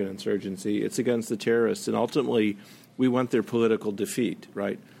as like an insurgency. It's against the terrorists, and ultimately we want their political defeat,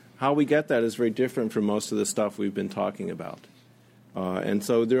 right? How we get that is very different from most of the stuff we've been talking about. And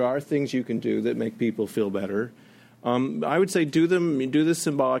so there are things you can do that make people feel better. I would say do the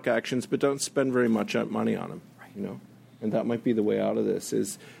symbolic actions, but don't spend very much money on them, And that might be the way out of this,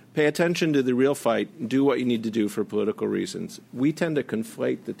 is pay attention to the real fight. Do what you need to do for political reasons. We tend to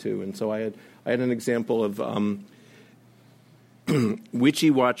conflate the two, and so I had an example of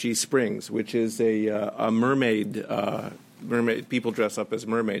Witchy Watchy Springs, which is a mermaid. Mermaid people dress up as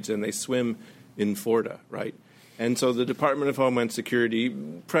mermaids and they swim in Florida, right? And so the Department of Homeland Security,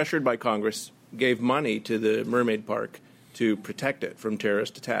 pressured by Congress, gave money to the mermaid park to protect it from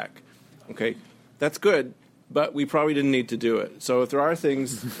terrorist attack. Okay, that's good. But we probably didn't need to do it. So if there are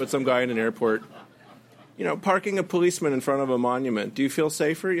things, put some guy in an airport, parking a policeman in front of a monument, do you feel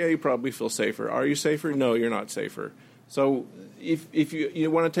safer? Yeah, you probably feel safer. Are you safer? No, you're not safer. So if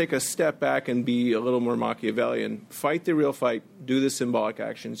you want to take a step back and be a little more Machiavellian, fight the real fight, do the symbolic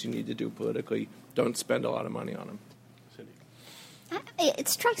actions you need to do politically. Don't spend a lot of money on them. It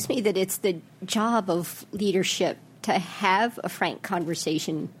strikes me that it's the job of leadership to have a frank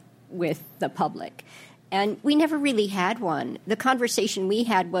conversation with the public. And we never really had one. The conversation we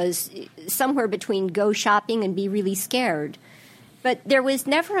had was somewhere between go shopping and be really scared. But there was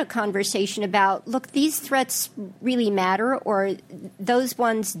never a conversation about, look, these threats really matter, or those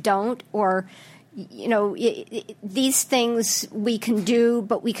ones don't, or, these things we can do,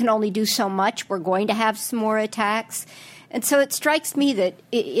 but we can only do so much. We're going to have some more attacks. And so it strikes me that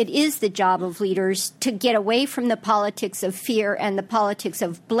it is the job of leaders to get away from the politics of fear and the politics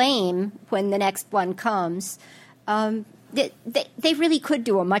of blame when the next one comes. They really could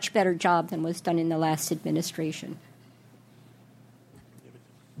do a much better job than was done in the last administration.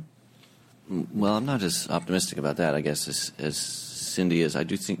 Well, I'm not as optimistic about that, I guess, as Cindy is. I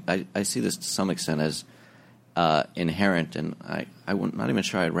do think I see this to some extent as inherent, and I'm not even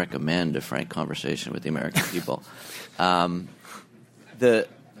sure I'd recommend a frank conversation with the American people. Have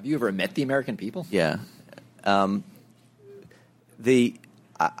you ever met the American people? Yeah. I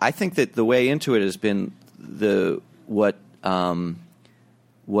think that the way into it has been what some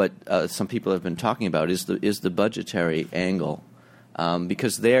people have been talking about is the budgetary angle,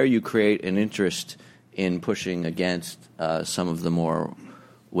 because there you create an interest in pushing against some of the more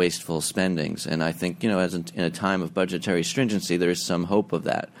wasteful spendings, and I think as in a time of budgetary stringency, there is some hope of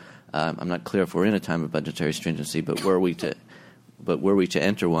that. I'm not clear if we're in a time of budgetary stringency, but were we to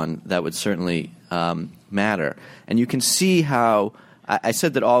enter one, that would certainly matter. And you can see how I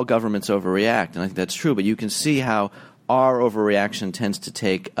said that all governments overreact, and I think that's true. But you can see how our overreaction tends to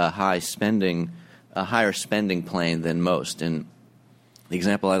take a higher spending plane than most. And the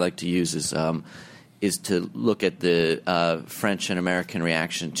example I like to use is is to look at the French and American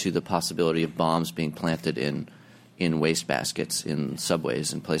reaction to the possibility of bombs being planted in wastebaskets in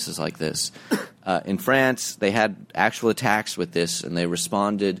subways and places like this. In France, they had actual attacks with this, and they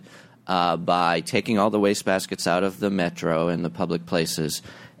responded by taking all the wastebaskets out of the metro and the public places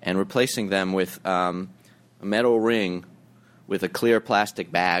and replacing them with a metal ring with a clear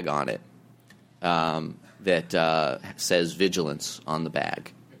plastic bag on it that says vigilance on the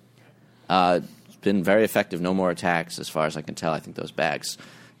bag. It's been very effective. No more attacks, as far as I can tell. I think those bags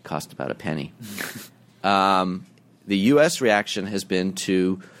cost about a penny. The U.S. reaction has been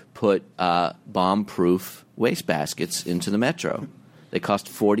to put bomb-proof wastebaskets into the metro. They cost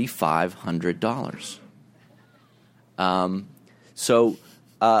 $4,500.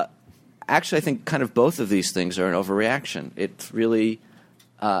 Actually, I think kind of both of these things are an overreaction. It's really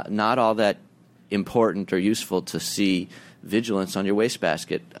not all that important or useful to see vigilance on your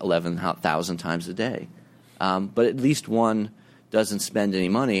wastebasket 11,000 times a day. But at least one doesn't spend any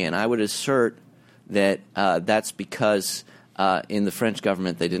money, and I would assert that that's because in the French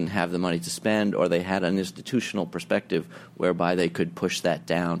government they didn't have the money to spend, or they had an institutional perspective whereby they could push that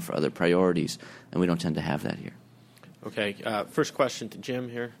down for other priorities, and we don't tend to have that here. Okay. First question to Jim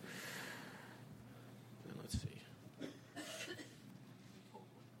here. Let's see.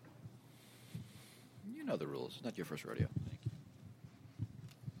 You know the rules. It's not your first rodeo.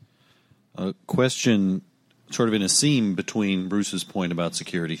 A question sort of in a seam between Bruce's point about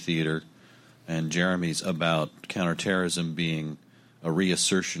security theater and Jeremy's about counterterrorism being a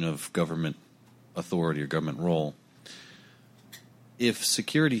reassertion of government authority or government role. If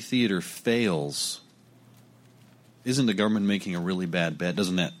security theater fails, isn't the government making a really bad bet?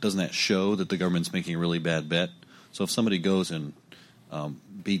 Doesn't that show that the government's making a really bad bet? So if somebody goes and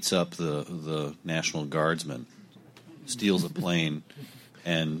beats up the National Guardsman, steals a plane,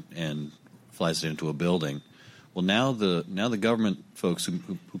 and flies it into a building, well, now the government folks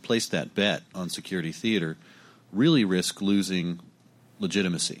who placed that bet on security theater really risk losing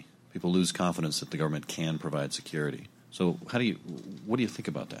legitimacy. People lose confidence that the government can provide security. So what do you think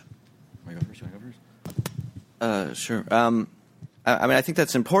about that? Want to go first? Sure. I mean, I think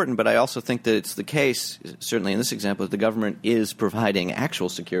that's important, but I also think that it's the case, certainly in this example, that the government is providing actual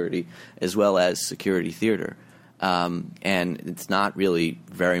security as well as security theater. And it's not really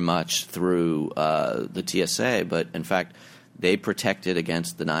very much through the TSA, but in fact, they protected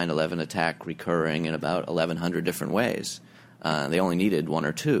against the 9/11 attack recurring in about 1,100 different ways. They only needed one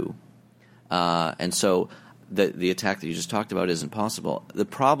or two. And so the attack that you just talked about isn't possible. The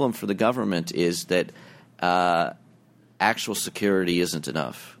problem for the government is that actual security isn't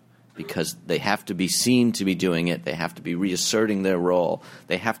enough, because they have to be seen to be doing it. They have to be reasserting their role.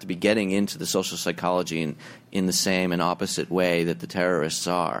 They have to be getting into the social psychology in the same and opposite way that the terrorists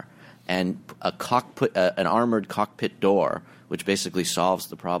are. And an armored cockpit door, which basically solves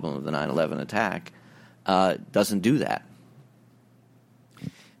the problem of the 9/11 attack, doesn't do that.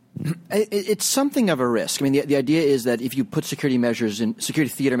 It's something of a risk. I mean, the idea is that if you put security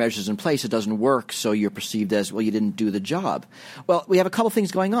theater measures in place, it doesn't work, so you're perceived as, well, you didn't do the job. Well, we have a couple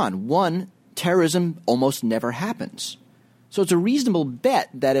things going on. One, terrorism almost never happens. So it's a reasonable bet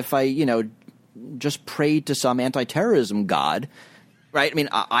that if I, just prayed to some anti-terrorism god, right? I mean,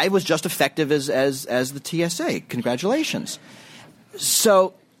 I was just effective as the TSA. Congratulations.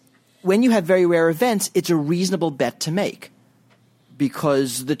 So when you have very rare events, it's a reasonable bet to make,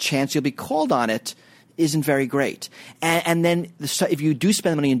 because the chance you'll be called on it isn't very great. And then if you do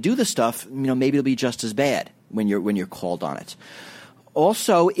spend money and do the stuff, maybe it'll be just as bad when you're called on it.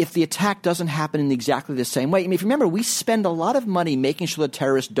 Also, if the attack doesn't happen in exactly the same way, I mean, if you remember, we spend a lot of money making sure that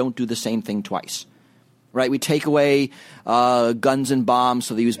terrorists don't do the same thing twice. Right? We take away guns and bombs,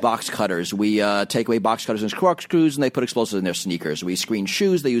 so they use box cutters. We take away box cutters and corkscrews, and they put explosives in their sneakers. We screen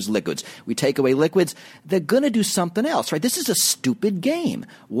shoes, they use liquids. We take away liquids. They're going to do something else, right? This is a stupid game.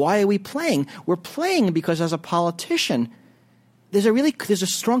 Why are we playing? We're playing because as a politician, there's a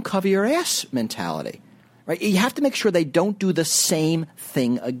strong cover your ass mentality. Right? You have to make sure they don't do the same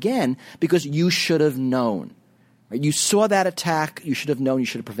thing again, because you should have known. Right? You saw that attack, you should have known, you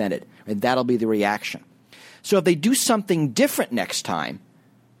should have prevented. Right? That'll be the reaction. So if they do something different next time,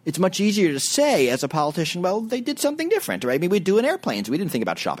 it's much easier to say as a politician, well, they did something different. Right? I mean, we do in airplanes. We didn't think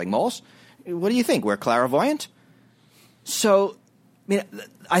about shopping malls. What do you think? We're clairvoyant? So,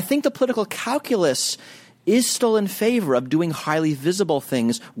 I think the political calculus is still in favor of doing highly visible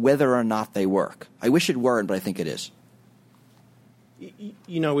things whether or not they work. I wish it weren't, but I think it is.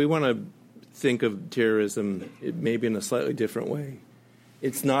 We want to think of terrorism maybe in a slightly different way.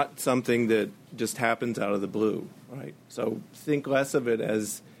 It's not something that just happens out of the blue, right? So think less of it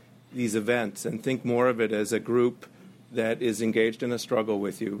as these events and think more of it as a group that is engaged in a struggle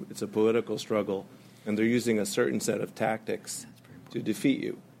with you. It's a political struggle, and they're using a certain set of tactics to defeat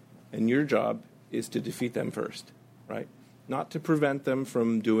you. And your job is to defeat them first, right? Not to prevent them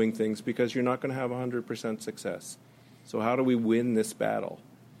from doing things, because you're not going to have 100% success. So how do we win this battle?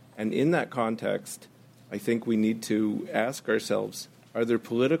 And in that context, I think we need to ask ourselves, are there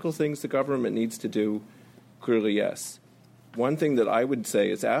political things the government needs to do? Clearly, yes. One thing that I would say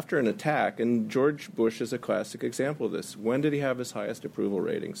is after an attack, and George Bush is a classic example of this, when did he have his highest approval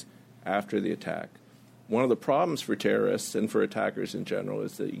ratings? After the attack. One of the problems for terrorists and for attackers in general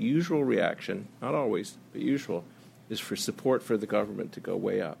is the usual reaction, not always, but usual, is for support for the government to go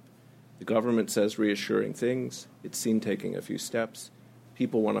way up. The government says reassuring things. It's seen taking a few steps.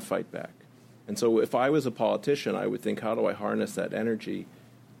 People want to fight back. And so if I was a politician, I would think, how do I harness that energy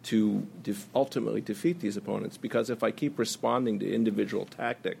to ultimately defeat these opponents? Because if I keep responding to individual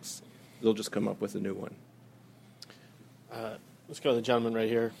tactics, they'll just come up with a new one. Let's go to the gentleman right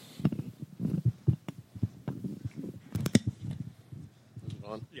here.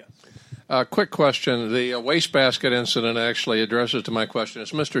 Yes. Quick question. The wastebasket incident actually addresses to my question.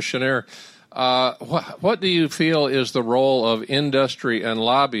 It's Mr. Chenier. What do you feel is the role of industry and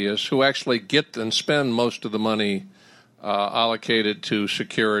lobbyists who actually get and spend most of the money allocated to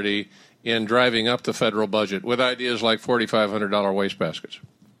security in driving up the federal budget with ideas like $4,500 wastebaskets?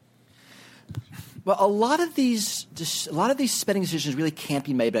 Well, a lot of these spending decisions really can't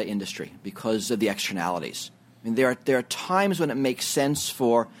be made by industry because of the externalities. I mean, there are times when it makes sense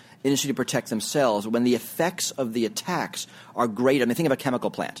for industry to protect themselves when the effects of the attacks are great. I mean, think of a chemical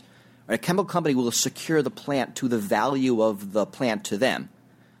plant. A chemical company will secure the plant to the value of the plant to them,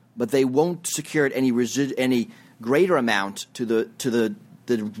 but they won't secure it any greater amount to the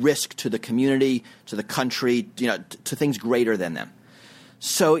risk to the community, to the country, to things greater than them.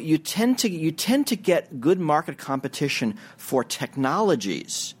 So you tend to get good market competition for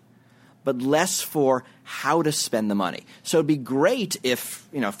technologies, but less for how to spend the money. So it'd be great if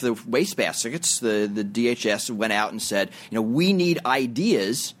the wastebaskets, the DHS went out and said, we need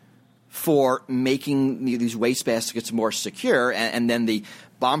ideas for making these wastebaskets more secure, and then the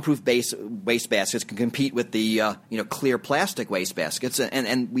bomb-proof wastebaskets can compete with the clear plastic wastebaskets,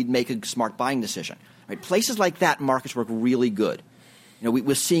 and we'd make a smart buying decision. Right? Places like that, markets work really good.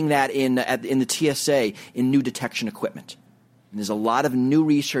 We're seeing that in the TSA in new detection equipment. And there's a lot of new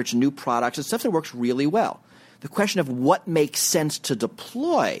research, new products, and stuff that works really well. The question of what makes sense to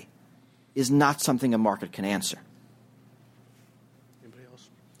deploy is not something a market can answer. Anybody else?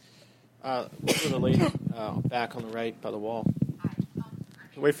 Look for the lady back on the right by the wall.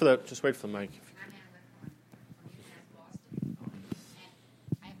 Just wait for the mic.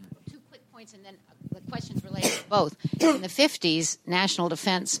 I have two quick points, and then the questions related to both. In the 50s, national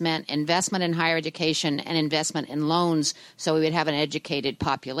defense meant investment in higher education and investment in loans so we would have an educated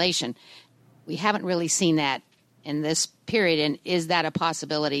population. We haven't really seen that in this period, and is that a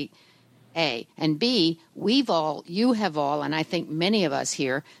possibility, A? And B, you have all, and I think many of us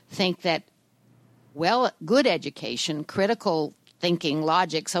here, think that good education, critical thinking,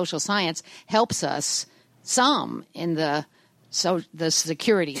 logic, social science helps us some in the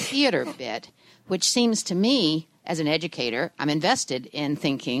security theater bit, which seems to me, as an educator, I'm invested in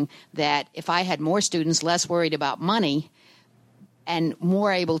thinking that if I had more students less worried about money and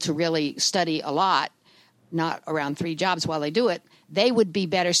more able to really study a lot, not around 3 jobs while they do it, they would be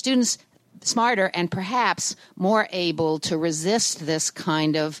better students, smarter, and perhaps more able to resist this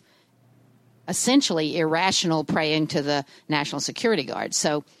kind of essentially irrational praying to the National Security Guard.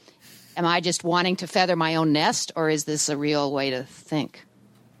 So am I just wanting to feather my own nest, or is this a real way to think?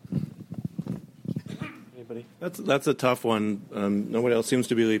 Anybody? That's a tough one. Nobody else seems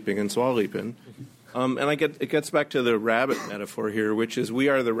to be leaping, and so I'll leap in. And it gets back to the rabbit metaphor here, which is we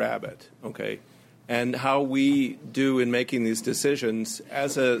are the rabbit, okay? And how we do in making these decisions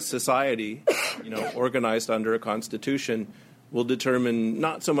as a society, organized under a constitution, will determine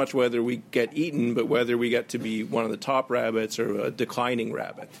not so much whether we get eaten, but whether we get to be one of the top rabbits or a declining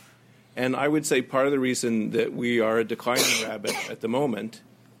rabbit. And I would say part of the reason that we are a declining rabbit at the moment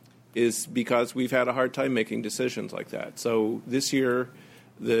is because we've had a hard time making decisions like that. So this year,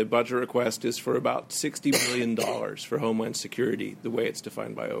 the budget request is for about $60 billion for Homeland Security, the way it's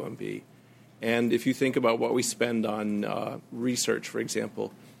defined by OMB. And if you think about what we spend on research, for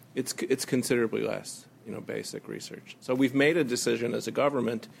example, it's considerably less, basic research. So we've made a decision as a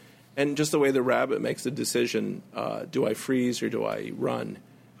government, and just the way the rabbit makes the decision, do I freeze or do I run?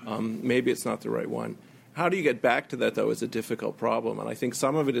 Maybe it's not the right one. How do you get back to that, though, is a difficult problem. And I think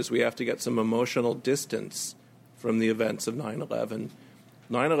some of it is we have to get some emotional distance from the events of 9/11.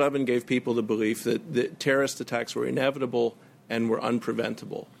 9/11 gave people the belief that terrorist attacks were inevitable and were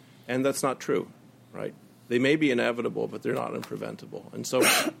unpreventable. And that's not true, right? They may be inevitable, but they're not unpreventable. And so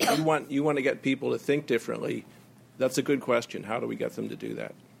you want to get people to think differently. That's a good question. How do we get them to do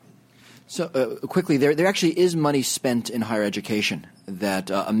that? So quickly, there actually is money spent in higher education that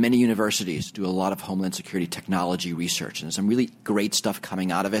many universities do a lot of homeland security technology research, and there's some really great stuff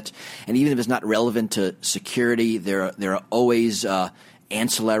coming out of it. And even if it's not relevant to security, there are always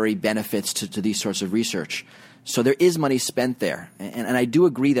ancillary benefits to these sorts of research. So there is money spent there. And I do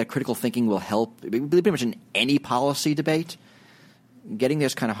agree that critical thinking will help pretty much in any policy debate. Getting there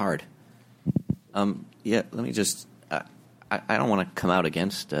is kind of hard. Yeah, let me just I don't want to come out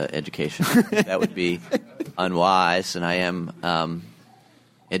against education. That would be unwise, and I am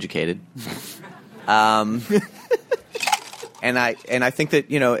educated. And I think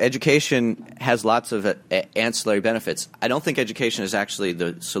that education has lots of ancillary benefits. I don't think education is actually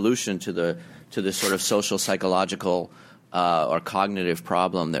the solution to the sort of social, psychological, or cognitive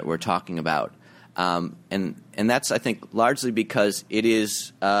problem that we're talking about. And that's, I think, largely because it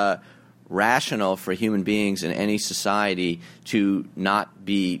is rational for human beings in any society to not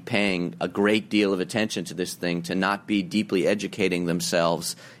be paying a great deal of attention to this thing, to not be deeply educating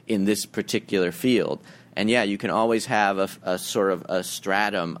themselves in this particular field. And yeah, you can always have a sort of a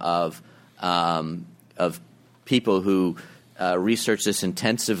stratum of people who research this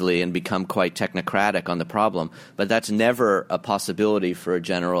intensively and become quite technocratic on the problem, but that's never a possibility for a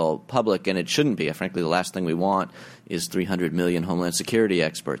general public, and it shouldn't be. Frankly, the last thing we want is 300 million Homeland Security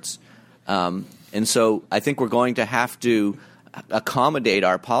experts. And so I think we're going to have to accommodate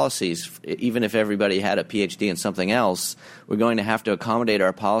our policies, even if everybody had a PhD in something else. We're going to have to accommodate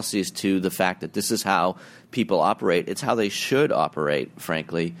our policies to the fact that this is how people operate. It's how they should operate,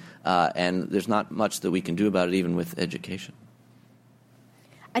 frankly, and there's not much that we can do about it, even with education.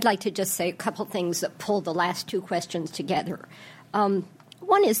 I'd like to just say a couple things that pull the last two questions together.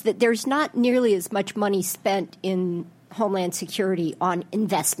 One is that there's not nearly as much money spent in Homeland Security on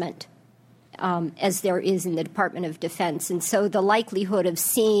investment as there is in the Department of Defense. And so the likelihood of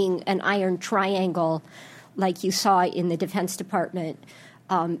seeing an iron triangle like you saw in the Defense Department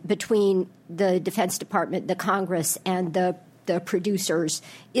between the Defense Department, the Congress, and the producers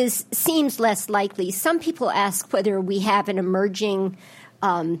seems less likely. Some people ask whether we have an emerging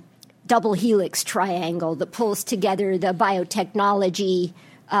double helix triangle that pulls together the biotechnology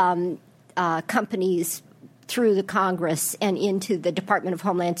companies through the Congress and into the Department of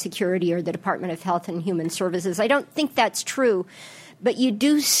Homeland Security or the Department of Health and Human Services. I don't think that's true, but you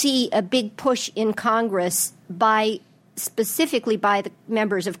do see a big push in Congress specifically by the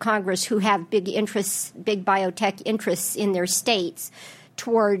members of Congress who have big biotech interests in their states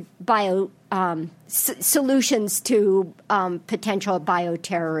toward solutions to potential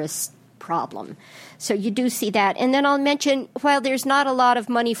bioterrorist problem. So you do see that. And then I'll mention, while there's not a lot of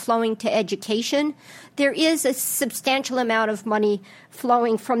money flowing to education, there is a substantial amount of money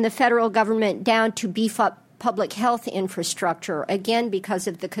flowing from the federal government down to beef up public health infrastructure, again, because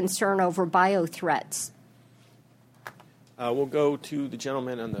of the concern over biothreats. We'll go to the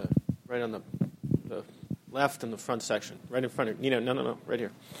gentleman on the left in the front section, right in front of you. No, right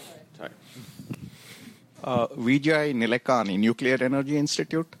here. Sorry. Vijay Nilekani, Nuclear Energy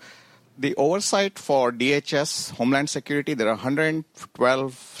Institute. The oversight for DHS, Homeland Security, there are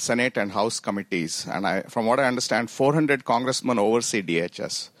 112 Senate and House committees. And from what I understand, 400 congressmen oversee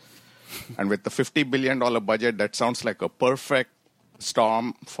DHS. And with the $50 billion budget, that sounds like a perfect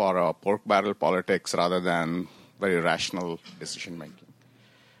storm for pork barrel politics rather than very rational decision-making.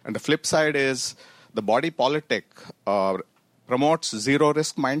 And the flip side is the body politic promotes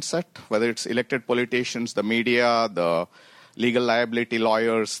zero-risk mindset, whether it's elected politicians, the media, the legal liability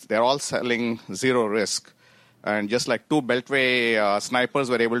lawyers, they're all selling zero risk. And just like two Beltway snipers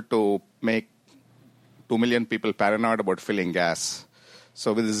were able to make 2 million people paranoid about filling gas.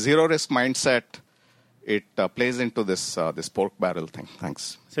 So with the zero risk mindset, it plays into this pork barrel thing.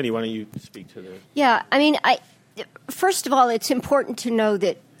 Thanks. Cindy, why don't you speak to the... Yeah, I mean, first of all, it's important to know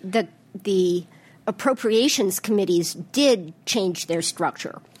that the appropriations committees did change their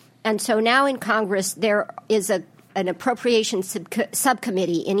structure. And so now in Congress, there is an appropriations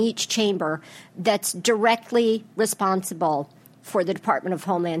subcommittee in each chamber that's directly responsible for the Department of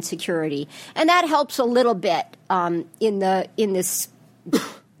Homeland Security. And that helps a little bit in this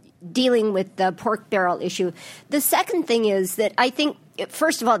dealing with the pork barrel issue. The second thing is that I think,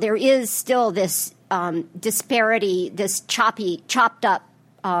 first of all, there is still this disparity, this chopped up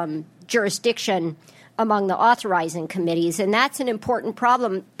jurisdiction among the authorizing committees, and that's an important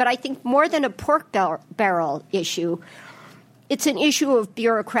problem. But I think more than a pork barrel issue, it's an issue of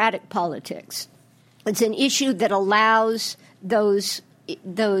bureaucratic politics. It's an issue that allows those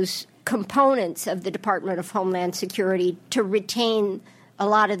components of the Department of Homeland Security to retain a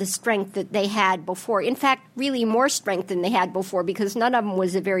lot of the strength that they had before. In fact, really more strength than they had before, because none of them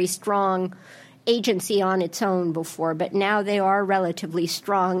was a very strong agency on its own before. But now they are relatively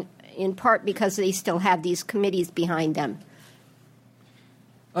strong, in part because they still have these committees behind them.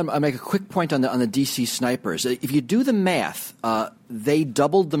 I'll make a quick point on the D.C. snipers. If you do the math, they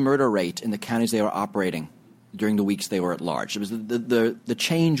doubled the murder rate in the counties they were operating during the weeks they were at large. It was the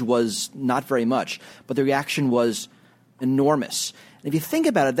change was not very much, but the reaction was enormous. And if you think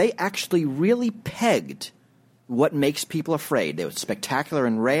about it, they actually really pegged what makes people afraid. They were spectacular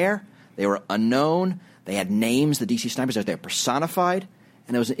and rare. They were unknown. They had names, the D.C. snipers, they were personified,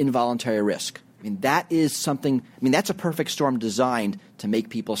 and it was an involuntary risk. I mean, that is something – I mean, that's a perfect storm designed to make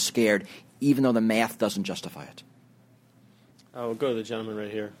people scared, even though the math doesn't justify it. We'll go to the gentleman right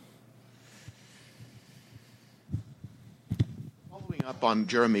here. Following up on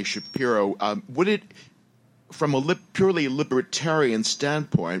Jeremy Shapiro, would it – from a purely libertarian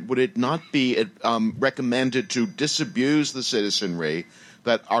standpoint, would it not be recommended to disabuse the citizenry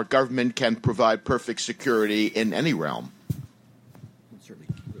that our government can provide perfect security in any realm?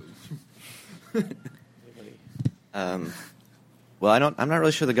 Well, I'm not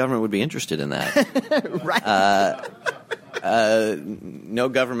really sure the government would be interested in that. Right. No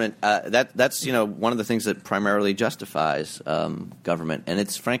government. That's one of the things that primarily justifies government, and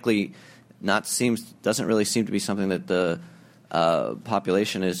it's frankly doesn't really seem to be something that the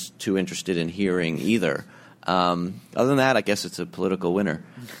population is too interested in hearing either. Other than that, I guess it's a political winner.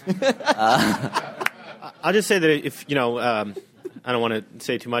 I'll just say that if I don't want to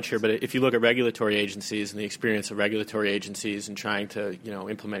say too much here, but if you look at regulatory agencies and the experience of regulatory agencies in trying to,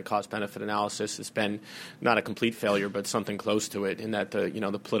 implement cost-benefit analysis, it's been not a complete failure, but something close to it. In that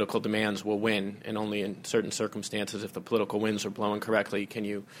the political demands will win, and only in certain circumstances, if the political winds are blowing correctly, can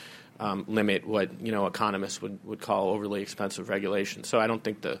you limit what economists would call overly expensive regulation. So I don't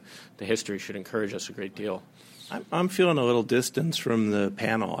think the history should encourage us a great deal. I'm feeling a little distance from the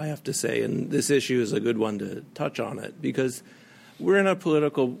panel, I have to say, and this issue is a good one to touch on it because we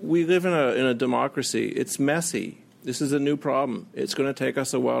live in a democracy. It's messy. This is a new problem. It's going to take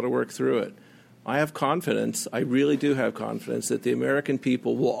us a while to work through it. I have confidence, I really do have confidence, that the American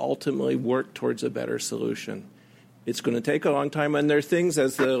people will ultimately work towards a better solution. It's going to take a long time, and there are things,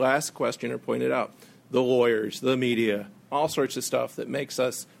 as the last questioner pointed out, the lawyers, the media, all sorts of stuff that makes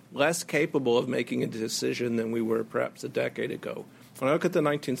us less capable of making a decision than we were perhaps a decade ago. When I look at the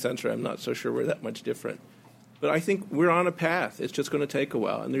 19th century, I'm not so sure we're that much different. But I think we're on a path. It's just going to take a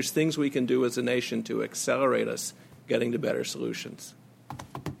while, and there's things we can do as a nation to accelerate us getting to better solutions.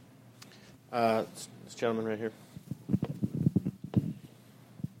 This gentleman right here.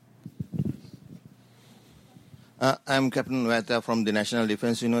 I'm Captain Mehta from the National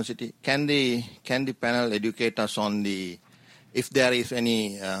Defense University. Can the panel educate us on if there is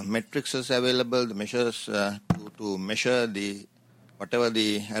any metrics available, the measures to measure whatever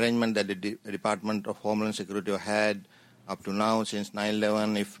the arrangement that the Department of Homeland Security had up to now since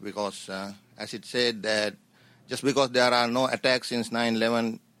 9/11? Because as it said that just because there are no attacks since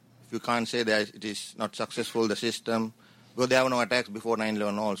 9/11, you can't say that it is not successful, the system, because there were no attacks before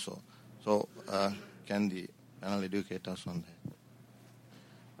 9/11 also. So can the panel educate us on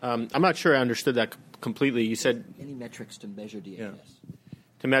that? I'm not sure I understood that completely. You said any metrics to measure DHS? Yeah.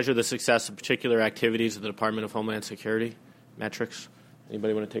 To measure the success of particular activities of the Department of Homeland Security? Metrics?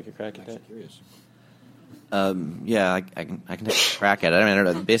 Anybody want to take a crack at that? Curious. Yeah, I can take a crack at it. I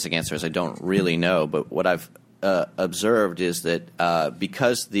mean, the basic answer is I don't really know, but what I've observed is that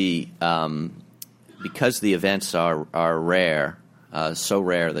because the events are rare, so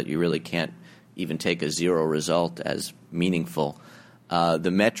rare that you really can't even take a zero result as meaningful,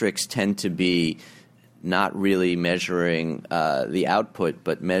 the metrics tend to be not really measuring the output,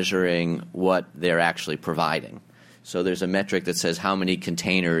 but measuring what they're actually providing. So there's a metric that says how many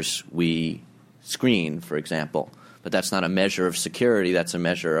containers we screen, for example, but that's not a measure of security. That's a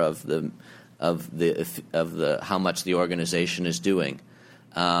measure of the how much the organization is doing,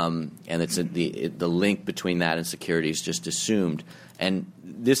 and it's the link between that and security is just assumed. And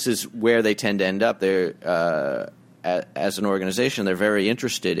this is where they tend to end up. They're as an organization, they're very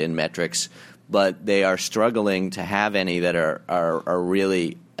interested in metrics, but they are struggling to have any that are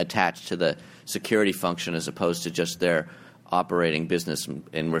really attached to the security function as opposed to just their operating business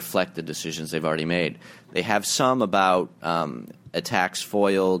and reflect the decisions they've already made. They have some about attacks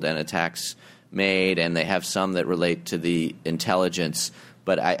foiled and attacks made, and they have some that relate to the intelligence,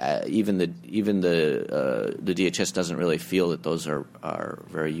 But even the DHS doesn't really feel that those are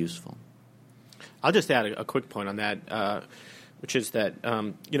very useful. I'll just add a quick point on that, which is that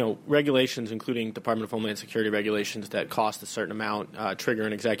regulations, including Department of Homeland Security regulations that cost a certain amount, trigger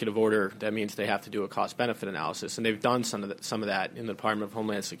an executive order. That means they have to do a cost-benefit analysis, and they've done some of that in the Department of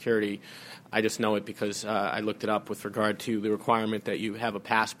Homeland Security. I just know it because I looked it up with regard to the requirement that you have a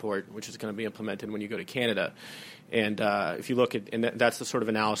passport, which is going to be implemented when you go to Canada. And if you look at, and that's the sort of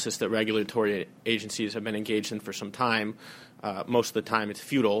analysis that regulatory agencies have been engaged in for some time. Most of the time it's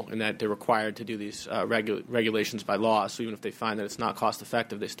futile in that they're required to do these regulations by law. So even if they find that it's not cost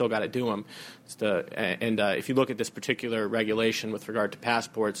effective, they still got to do them. If you look at this particular regulation with regard to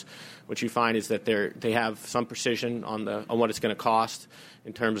passports, what you find is that they have some precision on what it's going to cost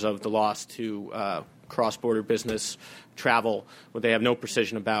in terms of the loss to cross-border business travel. What they have no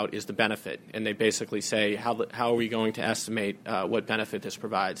precision about is the benefit, and they basically say, how are we going to estimate what benefit this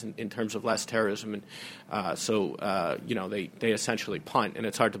provides in terms of less terrorism? And they essentially punt, and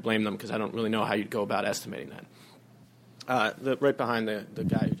it's hard to blame them because I don't really know how you'd go about estimating that. Right behind the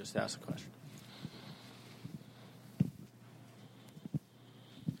guy who just asked the question.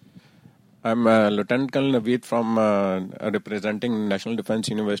 I'm Lieutenant Colonel Naveed from representing National Defense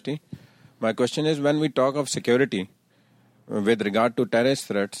University. My question is, when we talk of security with regard to terrorist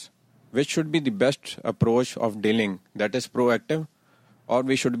threats, which should be the best approach of dealing? That is proactive, or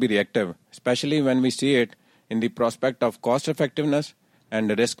we should be reactive, especially when we see it in the prospect of cost effectiveness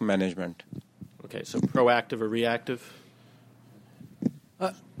and risk management. Okay, so proactive or reactive?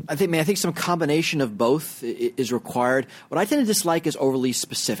 I think some combination of both is required. What I tend to dislike is overly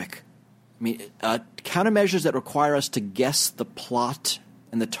specific. I mean, countermeasures that require us to guess the plot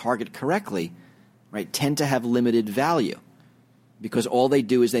and the target correctly, right, tend to have limited value because all they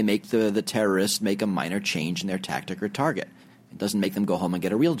do is they make the terrorists make a minor change in their tactic or target. It doesn't make them go home and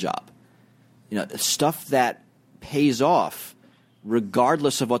get a real job. Stuff that pays off,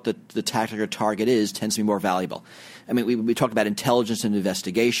 regardless of what the tactic or target is, tends to be more valuable. I mean, we talked about intelligence and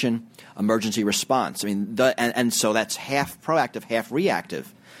investigation, emergency response. I mean, and so that's half proactive, half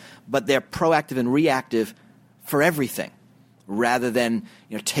reactive. But they're proactive and reactive for everything, rather than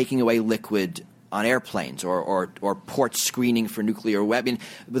taking away liquid on airplanes or port screening for nuclear weapons.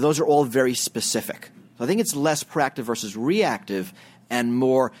 But those are all very specific. So I think it's less proactive versus reactive and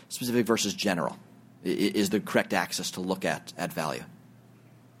more specific versus general is the correct axis to look at value.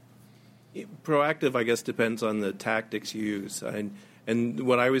 Proactive, I guess, depends on the tactics you use. And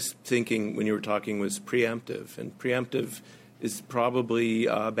what I was thinking when you were talking was preemptive. And preemptive is probably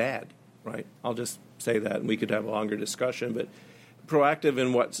bad, right? I'll just say that, and we could have a longer discussion. But proactive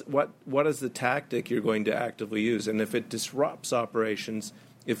in what is the tactic you're going to actively use? And if it disrupts operations,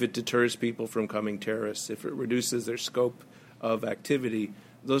 if it deters people from becoming terrorists, if it reduces their scope of activity,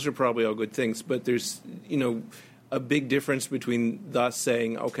 those are probably all good things. But there's, a big difference between us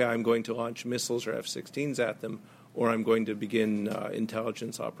saying, okay, I'm going to launch missiles or F-16s at them, or I'm going to begin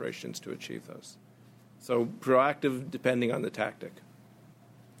intelligence operations to achieve those. So proactive depending on the tactic.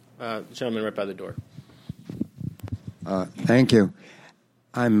 Gentleman right by the door. Thank you.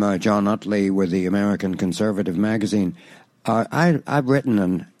 I'm John Utley with the American Conservative magazine. I've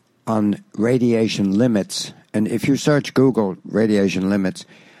written on radiation limits, and if you search Google radiation limits,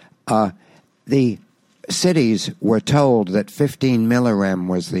 the cities were told that 15 millirem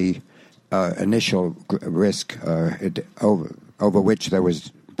was the initial risk over which there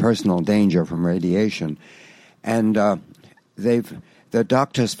was personal danger from radiation. And the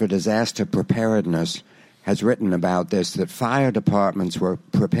Doctors for Disaster Preparedness has written about this, that fire departments were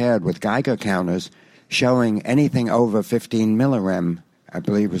prepared with Geiger counters showing anything over 15 millirem, I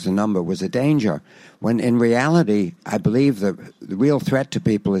believe was the number, was a danger. When in reality, I believe the real threat to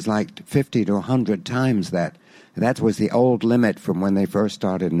people is like 50 to 100 times that. That was the old limit from when they first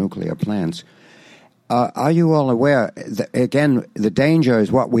started nuclear plants. Are you all aware, again, the danger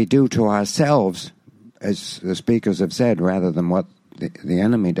is what we do to ourselves, as the speakers have said, rather than what the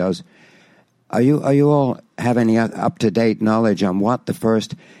enemy does. Are you all have any up-to-date knowledge on what the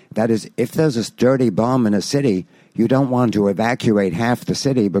first, that is, if there's a dirty bomb in a city, you don't want to evacuate half the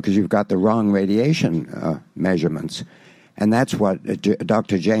city because you've got the wrong radiation measurements. And that's what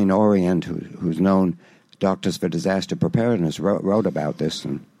Dr. Jane Orient, who's known Doctors for Disaster Preparedness, wrote about this,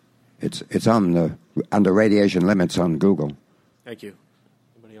 and it's on the radiation limits on Google. Thank you.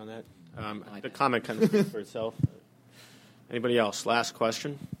 Anybody on that? The comment kind of speaks for itself. Anybody else? Last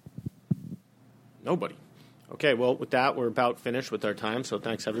question? Nobody. Okay, well, with that, we're about finished with our time, so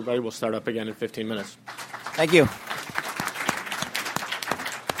thanks, everybody. We'll start up again in 15 minutes. Thank you.